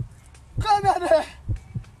 Come here there!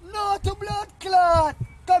 No to blood clot!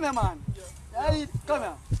 Come here, man. Yeah. Come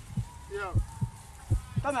here. Yeah.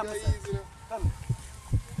 Come here, Mr. Come here.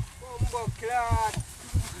 Bumbo clot.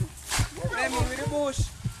 Let me with the bush.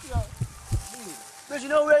 Yeah. Because you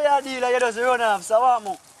know where you deal, you just run off, so what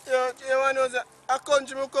more? Yo, you want to know that a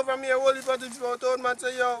country me come from here, whole heap of things about old man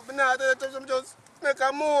say, yo, but now I tell you just make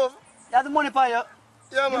a move. You have the money for you?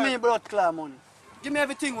 Yeah, Give man. me blood clot money. Give me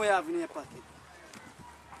everything we have in your pocket.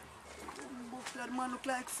 That man look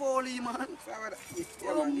like Foley, man.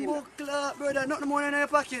 Buckler, brother, nothing more in your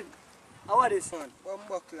pocket. How are this?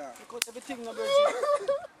 Buckler. Look out everything, no, brother.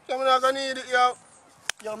 I'm not gonna need it, yo.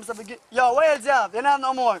 Yo, Mr. Yo, what else you have? You don't have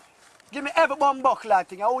no more. Give me every buckler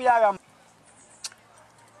thing. How you are?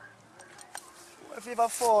 What if you ever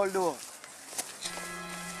fall, though?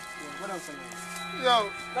 What else? Yo.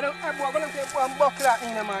 Go down to one buckler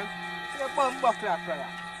in there, man. See one buckler, brother.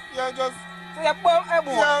 Yo, just... See a bomb,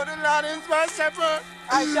 boy. Yo, the Lord is my shepherd.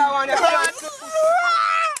 I shall want to...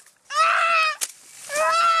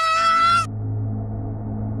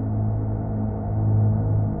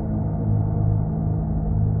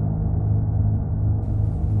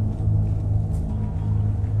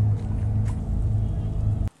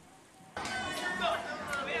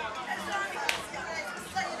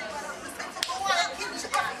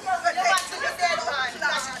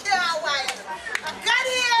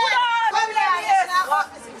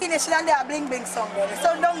 And they are bling song there.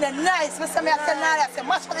 So down there nice. I say, I tell Nada, I say,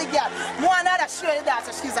 mash up the girl. More Nada, she really dance,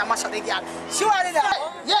 so she's a mash up the girl. She want it dance.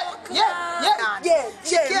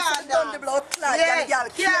 She can't dance. The blood clot. The girl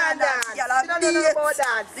can't dance. The girl have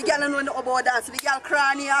beats. The girl don't know about dance. The girl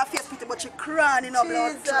crying in her face, but she crying in her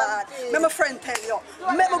blood clot. Let my friend tell you.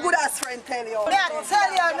 Let my good ass friend tell you. Yeah,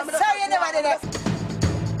 tell you. I'm sorry you never did it.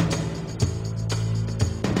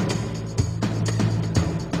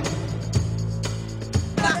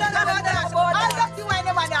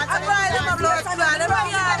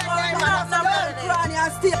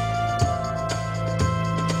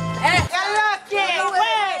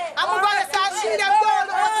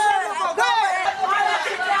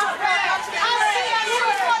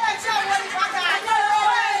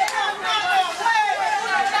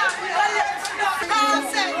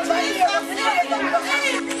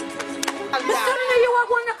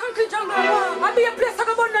 I'll be a place I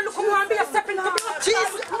go and look and be a step into the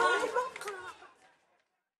Jesus.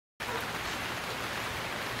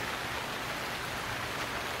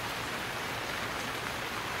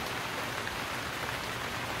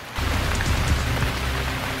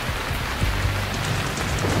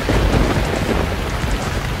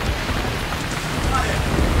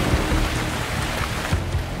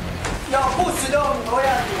 Yo, push it down. Oh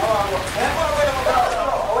yeah.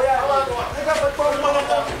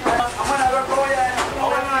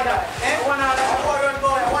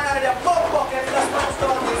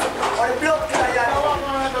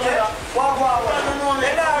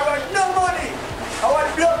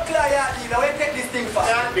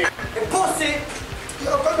 Pussy! Yo,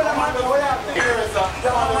 come on, man. What happened?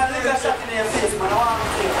 Yo, man, leave a shot in your face, man. I want to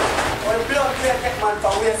see. Or the blood clear take man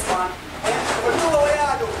for waste, man. But do what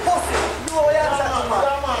you do. Pussy! Do what you do, man.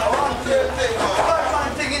 I want to see. Bad man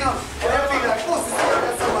thing, you know. When you feel like pussy,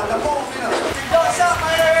 that's man. The move, you know. Don't shot my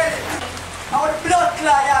head already. I want the blood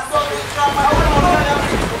clear, yeah. I want the blood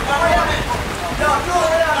clear. Yo, do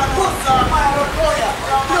what you do. Pussy, man. I don't know ya.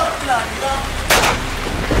 Blood clear, you know.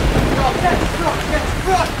 Yo, get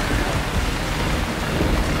blood.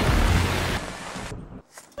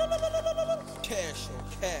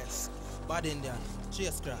 Cash, Bad Indyann,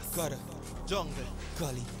 Chase Grass, Gutter, Jungle,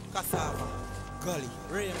 Gully, Cassava, Gully,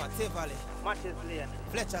 Rayma, Tivoli, Matches Lane,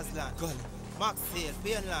 Fletcher's Land, Gully, Max Hill,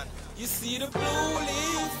 Painland. You see the blue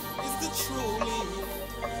leaf is the true leaf.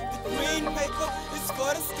 The green paper is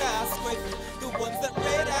for the skyscraper. The ones that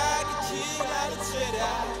red eye get chill out of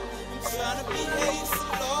cheddar. I'm trying to behave so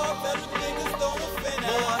low that the niggas don't offend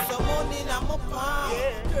us. Want some money in my palm,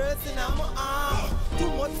 girls in my arm. Too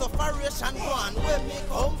much separation gone. Where me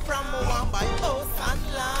come from, I want buy house and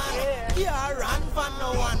land. Yeah, run for no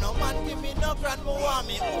one. No man give me no grand, I want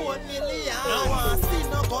me own million. I want see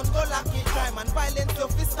no gun go lock it. Crime and violence, you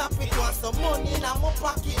fi stop it. Want some money in my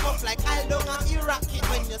pocket, up like I don't have Iraqi.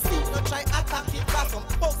 When you see no try attack it, got some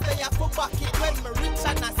folks they have to back it. When me rich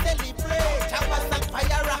and I celebrate, I was like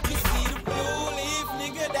fire rocket. See the blue leaf,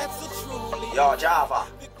 nigga, that's the true leaf. Yo, Java.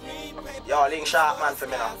 Yo, link sharp man for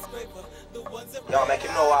me now. Yo, make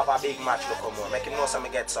him know I have a big match to come on. Make him know so me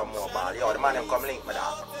get some more ball. Yo, the man them come link me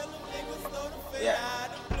dog. Yeah,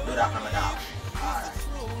 do that for me dog. Alright.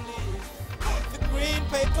 The green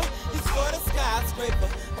paper is for the skyscraper.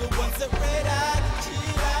 The ones that red eye, the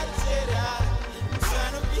cheat eye, the cheddar. I'm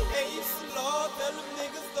trying to behave slow, tell them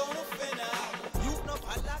niggas don't offend us. You know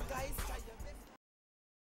I like guys.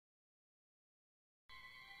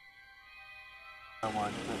 I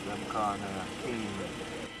want to put them corner and clean.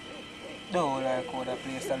 Don't like how the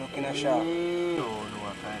place are looking a shop. Don't know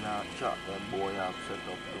what kind of shop them boy have set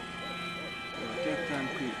up to. Take time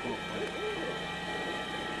quick up.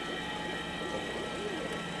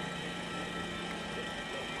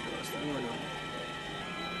 What's the one?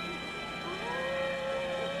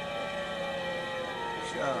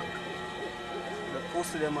 Shark. The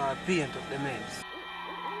pussy them are paint up the meds.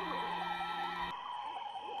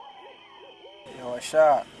 Yo,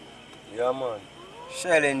 Shark. Yeah, man.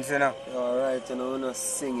 Shellings, you know. Yeah, alright, you know, we not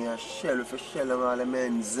sing a shell with a shell of all the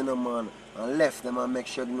men's, you know, man. And left them and make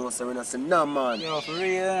sure you know, so we not say, nah, man. Yo, for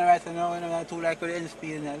real, right now, you know, I too like with the end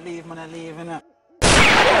speed, and leave, man, I leave, you know.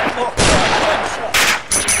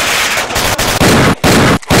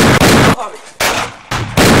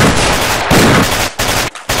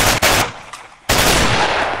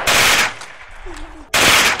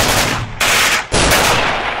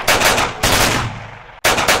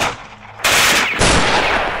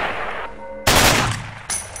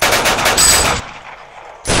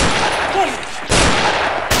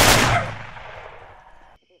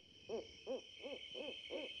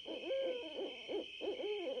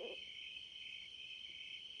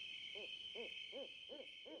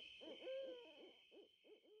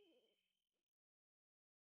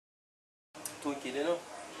 It's wicked, you know?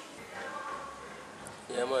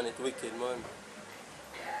 Yeah, man, it's wicked, man.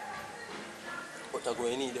 But I'm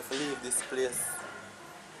going to need to leave this place.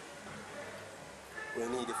 We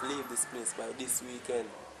need to leave this place by this weekend.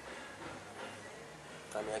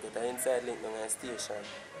 Because I get an inside link on my station.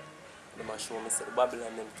 They must show me that the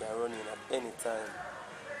Babylon them can run in at any time.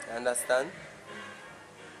 You understand?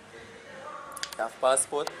 You have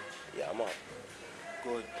passport? Yeah, man.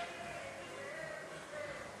 Good.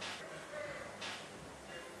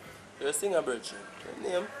 You're a singer, Virgin.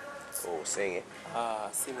 Your name? Oh, Singy. Ah,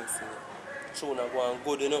 Singy Singy. Tune are going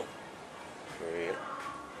good, you know. For real?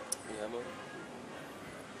 Yeah, man.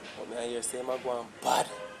 But I hear say I'm going bad.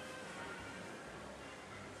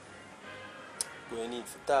 We need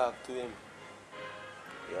to talk to him.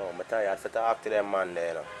 Yo, I'm tired to talk to them man there,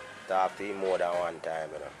 you know. Talk to him more than one time,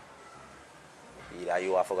 you know. Either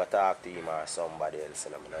you have to talk to him or somebody else,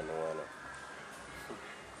 you know. I don't know, you know.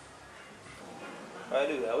 I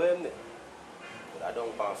do, I wear him there. But I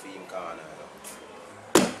don't pan for him corner,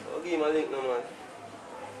 you know. I'll give him a link no man.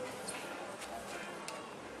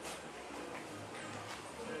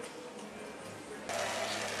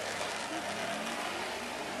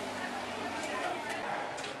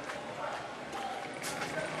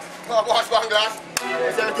 Go watch one glass.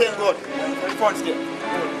 Is everything good? Front stick.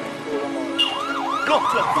 Look,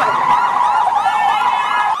 what's going on?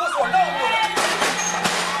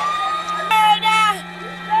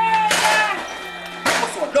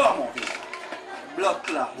 Blood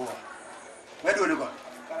clot, boy. Where do you go?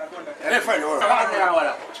 Hey, friend, you're right.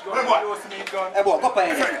 Hey, boy, go up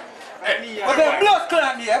here. Hey, blood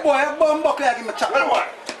clot me. Hey, boy, I bomb buckle, give me a chat.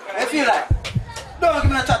 Hey, feel like? Don't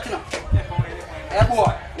give me a chat, you know. Hey,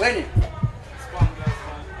 boy, when you?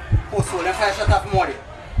 Post hole, them fire shut off more. Me,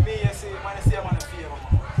 you see, man, you see, I'm on the favor,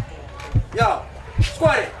 man. Yo,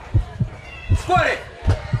 squad it. Squad it.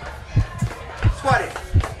 Squad it.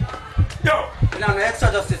 Yo. You know, no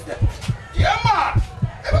extra justice there. Yeah, man!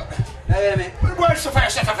 You hear me? Where's the fire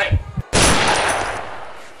shut off it?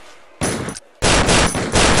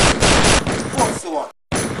 What's the one?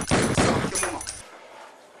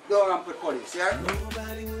 Don't run for police, yeah?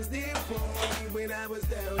 Nobody was there for me when I was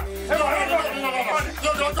down there. Hey,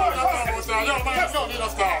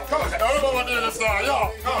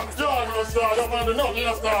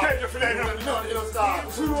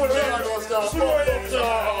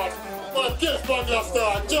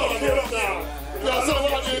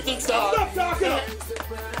 what do you think, star? Stop talking!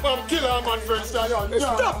 I'm killer man friend, star.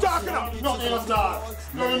 Stop talking! No, you're not star.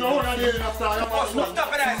 No, what do you think, star? Stop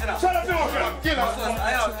it, shut up, I'm killer.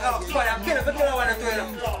 I'm killer, but you don't want to do it.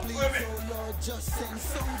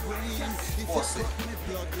 What's it?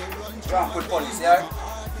 Run for police, yeah?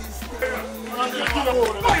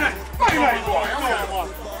 Fine, boy.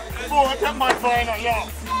 Boy, take my final, yeah.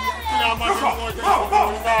 Go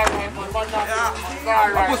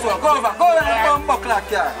over and buck like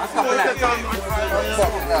here. And stop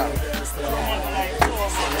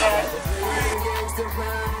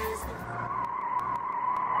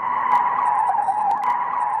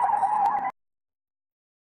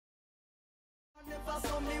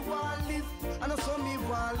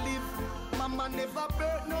Mama never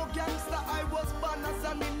burnt no gangster. I was born as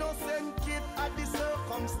an innocent kid at the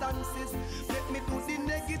circumstances. Let me do the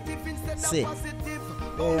negative instead of positive.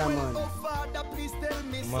 Yeah, man. Father, please tell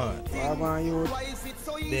me Man, why is it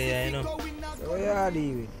so easy there, you know. So what you are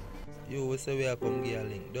doing? You will say we are come get a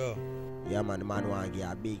link, though. Yeah, man, the man want to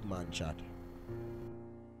get a big man shot.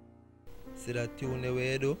 See that tune the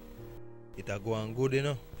way, though? It a go on good, you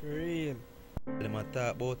know. For real. Them a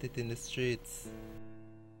talk about it in the streets.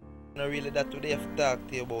 Not really that today have to talk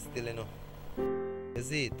to you about still, you know. You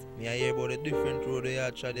see it? Me I hear about the different road you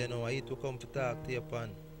are treading now. I need to come to talk to you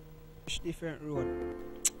upon. Which different road?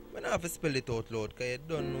 I don't have to spell it out loud because you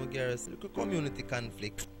don't know Gareth. Look at community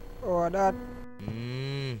conflict. Oh, that?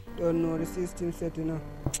 Don't know the system set, you know.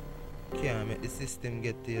 Can't make the system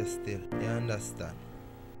get to you still. You understand?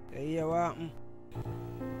 You hear what happened?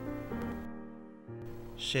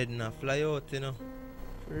 Shedding a fly out, you know.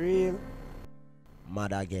 For real?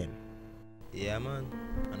 Mad again. Yeah, man.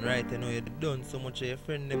 And right, you know, you done so much of your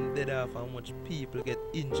friend them dead off and much people get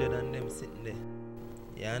injured and them sitting there.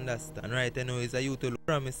 You understand? And right, you know, it's a you to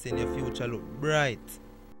promising your future look bright.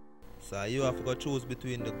 So you have to go choose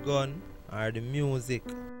between the gun or the music.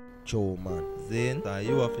 True, man. Zane, so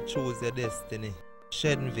you have to choose your destiny.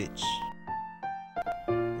 Shednvich.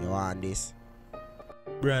 You want this?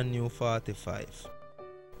 Brand new 45.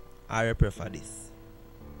 I prefer this.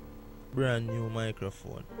 Brand new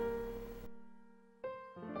microphone.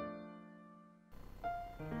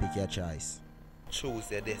 Pick your choice.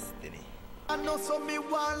 Choose your destiny. I know so me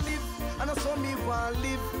want live, I know so me want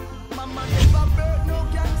live. Mama never bird no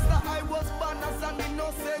gangster. I was born as an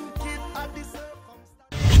innocent kid at the circumstance.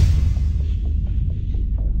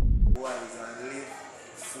 Ones and live,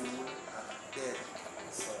 fool and dead.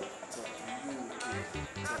 So talk to you,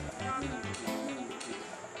 kid. Talk to you, kid.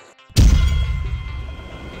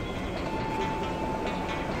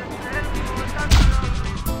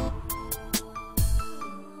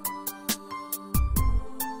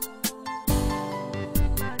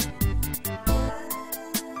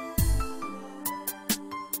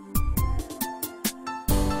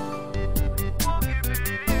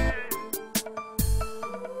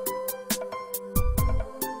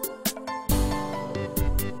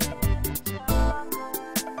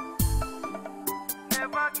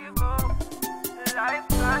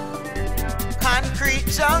 Concrete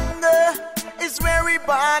jungle is where we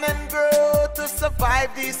born and grow to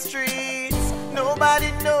survive these streets.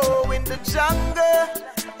 Nobody know in the jungle.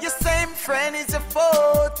 Your same friend is your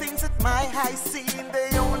foe. Things at my high scene,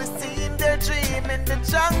 they only see in their dream in the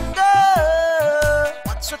jungle.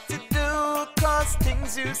 Watch what you do, cause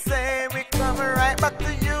things you say we come right back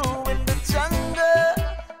to you in the jungle.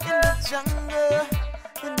 In the jungle,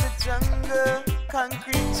 in the jungle,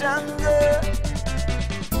 concrete jungle.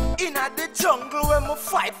 In the jungle where me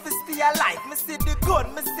fight for stay alive. Me see the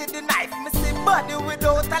gun, me see the knife. Me see body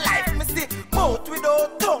without a life. Me see mouth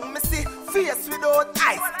without tongue. Me see face without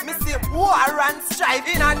eyes. Me see war and strife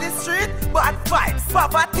in the street. Bad vibes,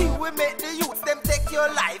 poverty we make the youth them take your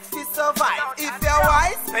life to survive. If you're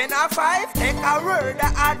wise, spend a 5, take a word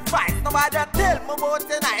of advice. Nobody tell me about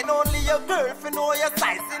tonight. Only your girl for know your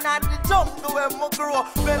size. In the jungle where me grow,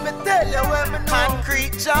 when me tell you where me know.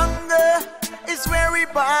 Concrete jungle is where we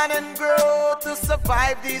born and grow to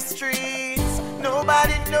survive these streets.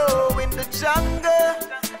 Nobody know in the jungle.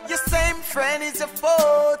 Your same friend is your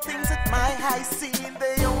foe. Things at my high scene,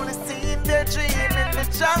 they only see in their dream in the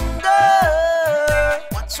jungle.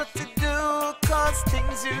 Watch what you do, cause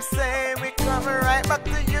things you say we come right back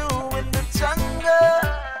to you in the jungle.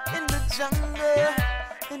 In the jungle,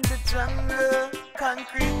 in the jungle,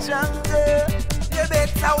 concrete jungle. You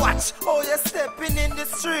better watch how you're stepping in the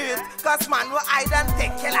street. Cause man will hide and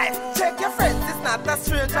take your life. Check your friends, it's not a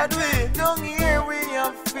stranger do it. Down here we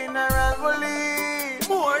have funeral believe.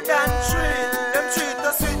 More than treat. Them treat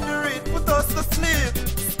us with the reed, put us to sleep.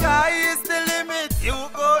 Sky is the limit. You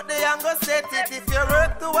go there and go set it. If you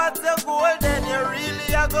work towards the goal, then you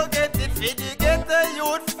really are go get it. If you get the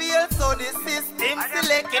youth feel, so the system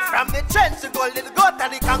select it. From the trench to gold, the gutter,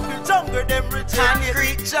 the concrete jungle, them reject it.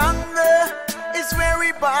 Concrete jungle is where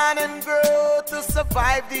we born and grow to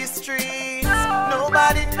survive these streets.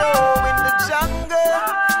 Nobody know in the jungle.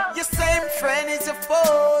 Your same friend is your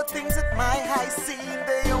foe. Things at my high scene,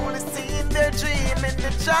 they only see in their dream in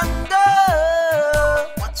the jungle.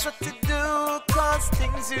 Watch what you do, cause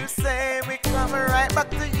things you say we come right back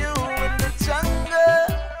to you in the jungle.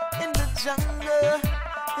 In the jungle,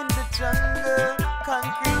 in the jungle,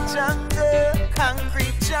 concrete jungle,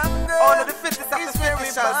 concrete jungle. Only the fittest of the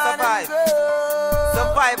fittest shall survive.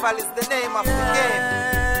 Survival is the name of the game.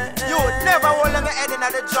 You would never hold on your head in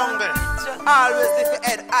the jungle. Always lift your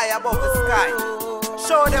head high above the sky.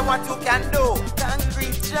 Show them what you can do.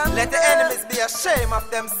 Let the enemies be ashamed of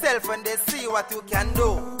themselves when they see what you can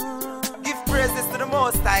do. Give praises to the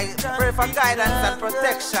Most High. Pray for guidance and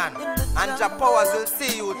protection. And your powers will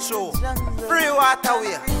see you through. Free water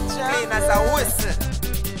way, clean as a whistle.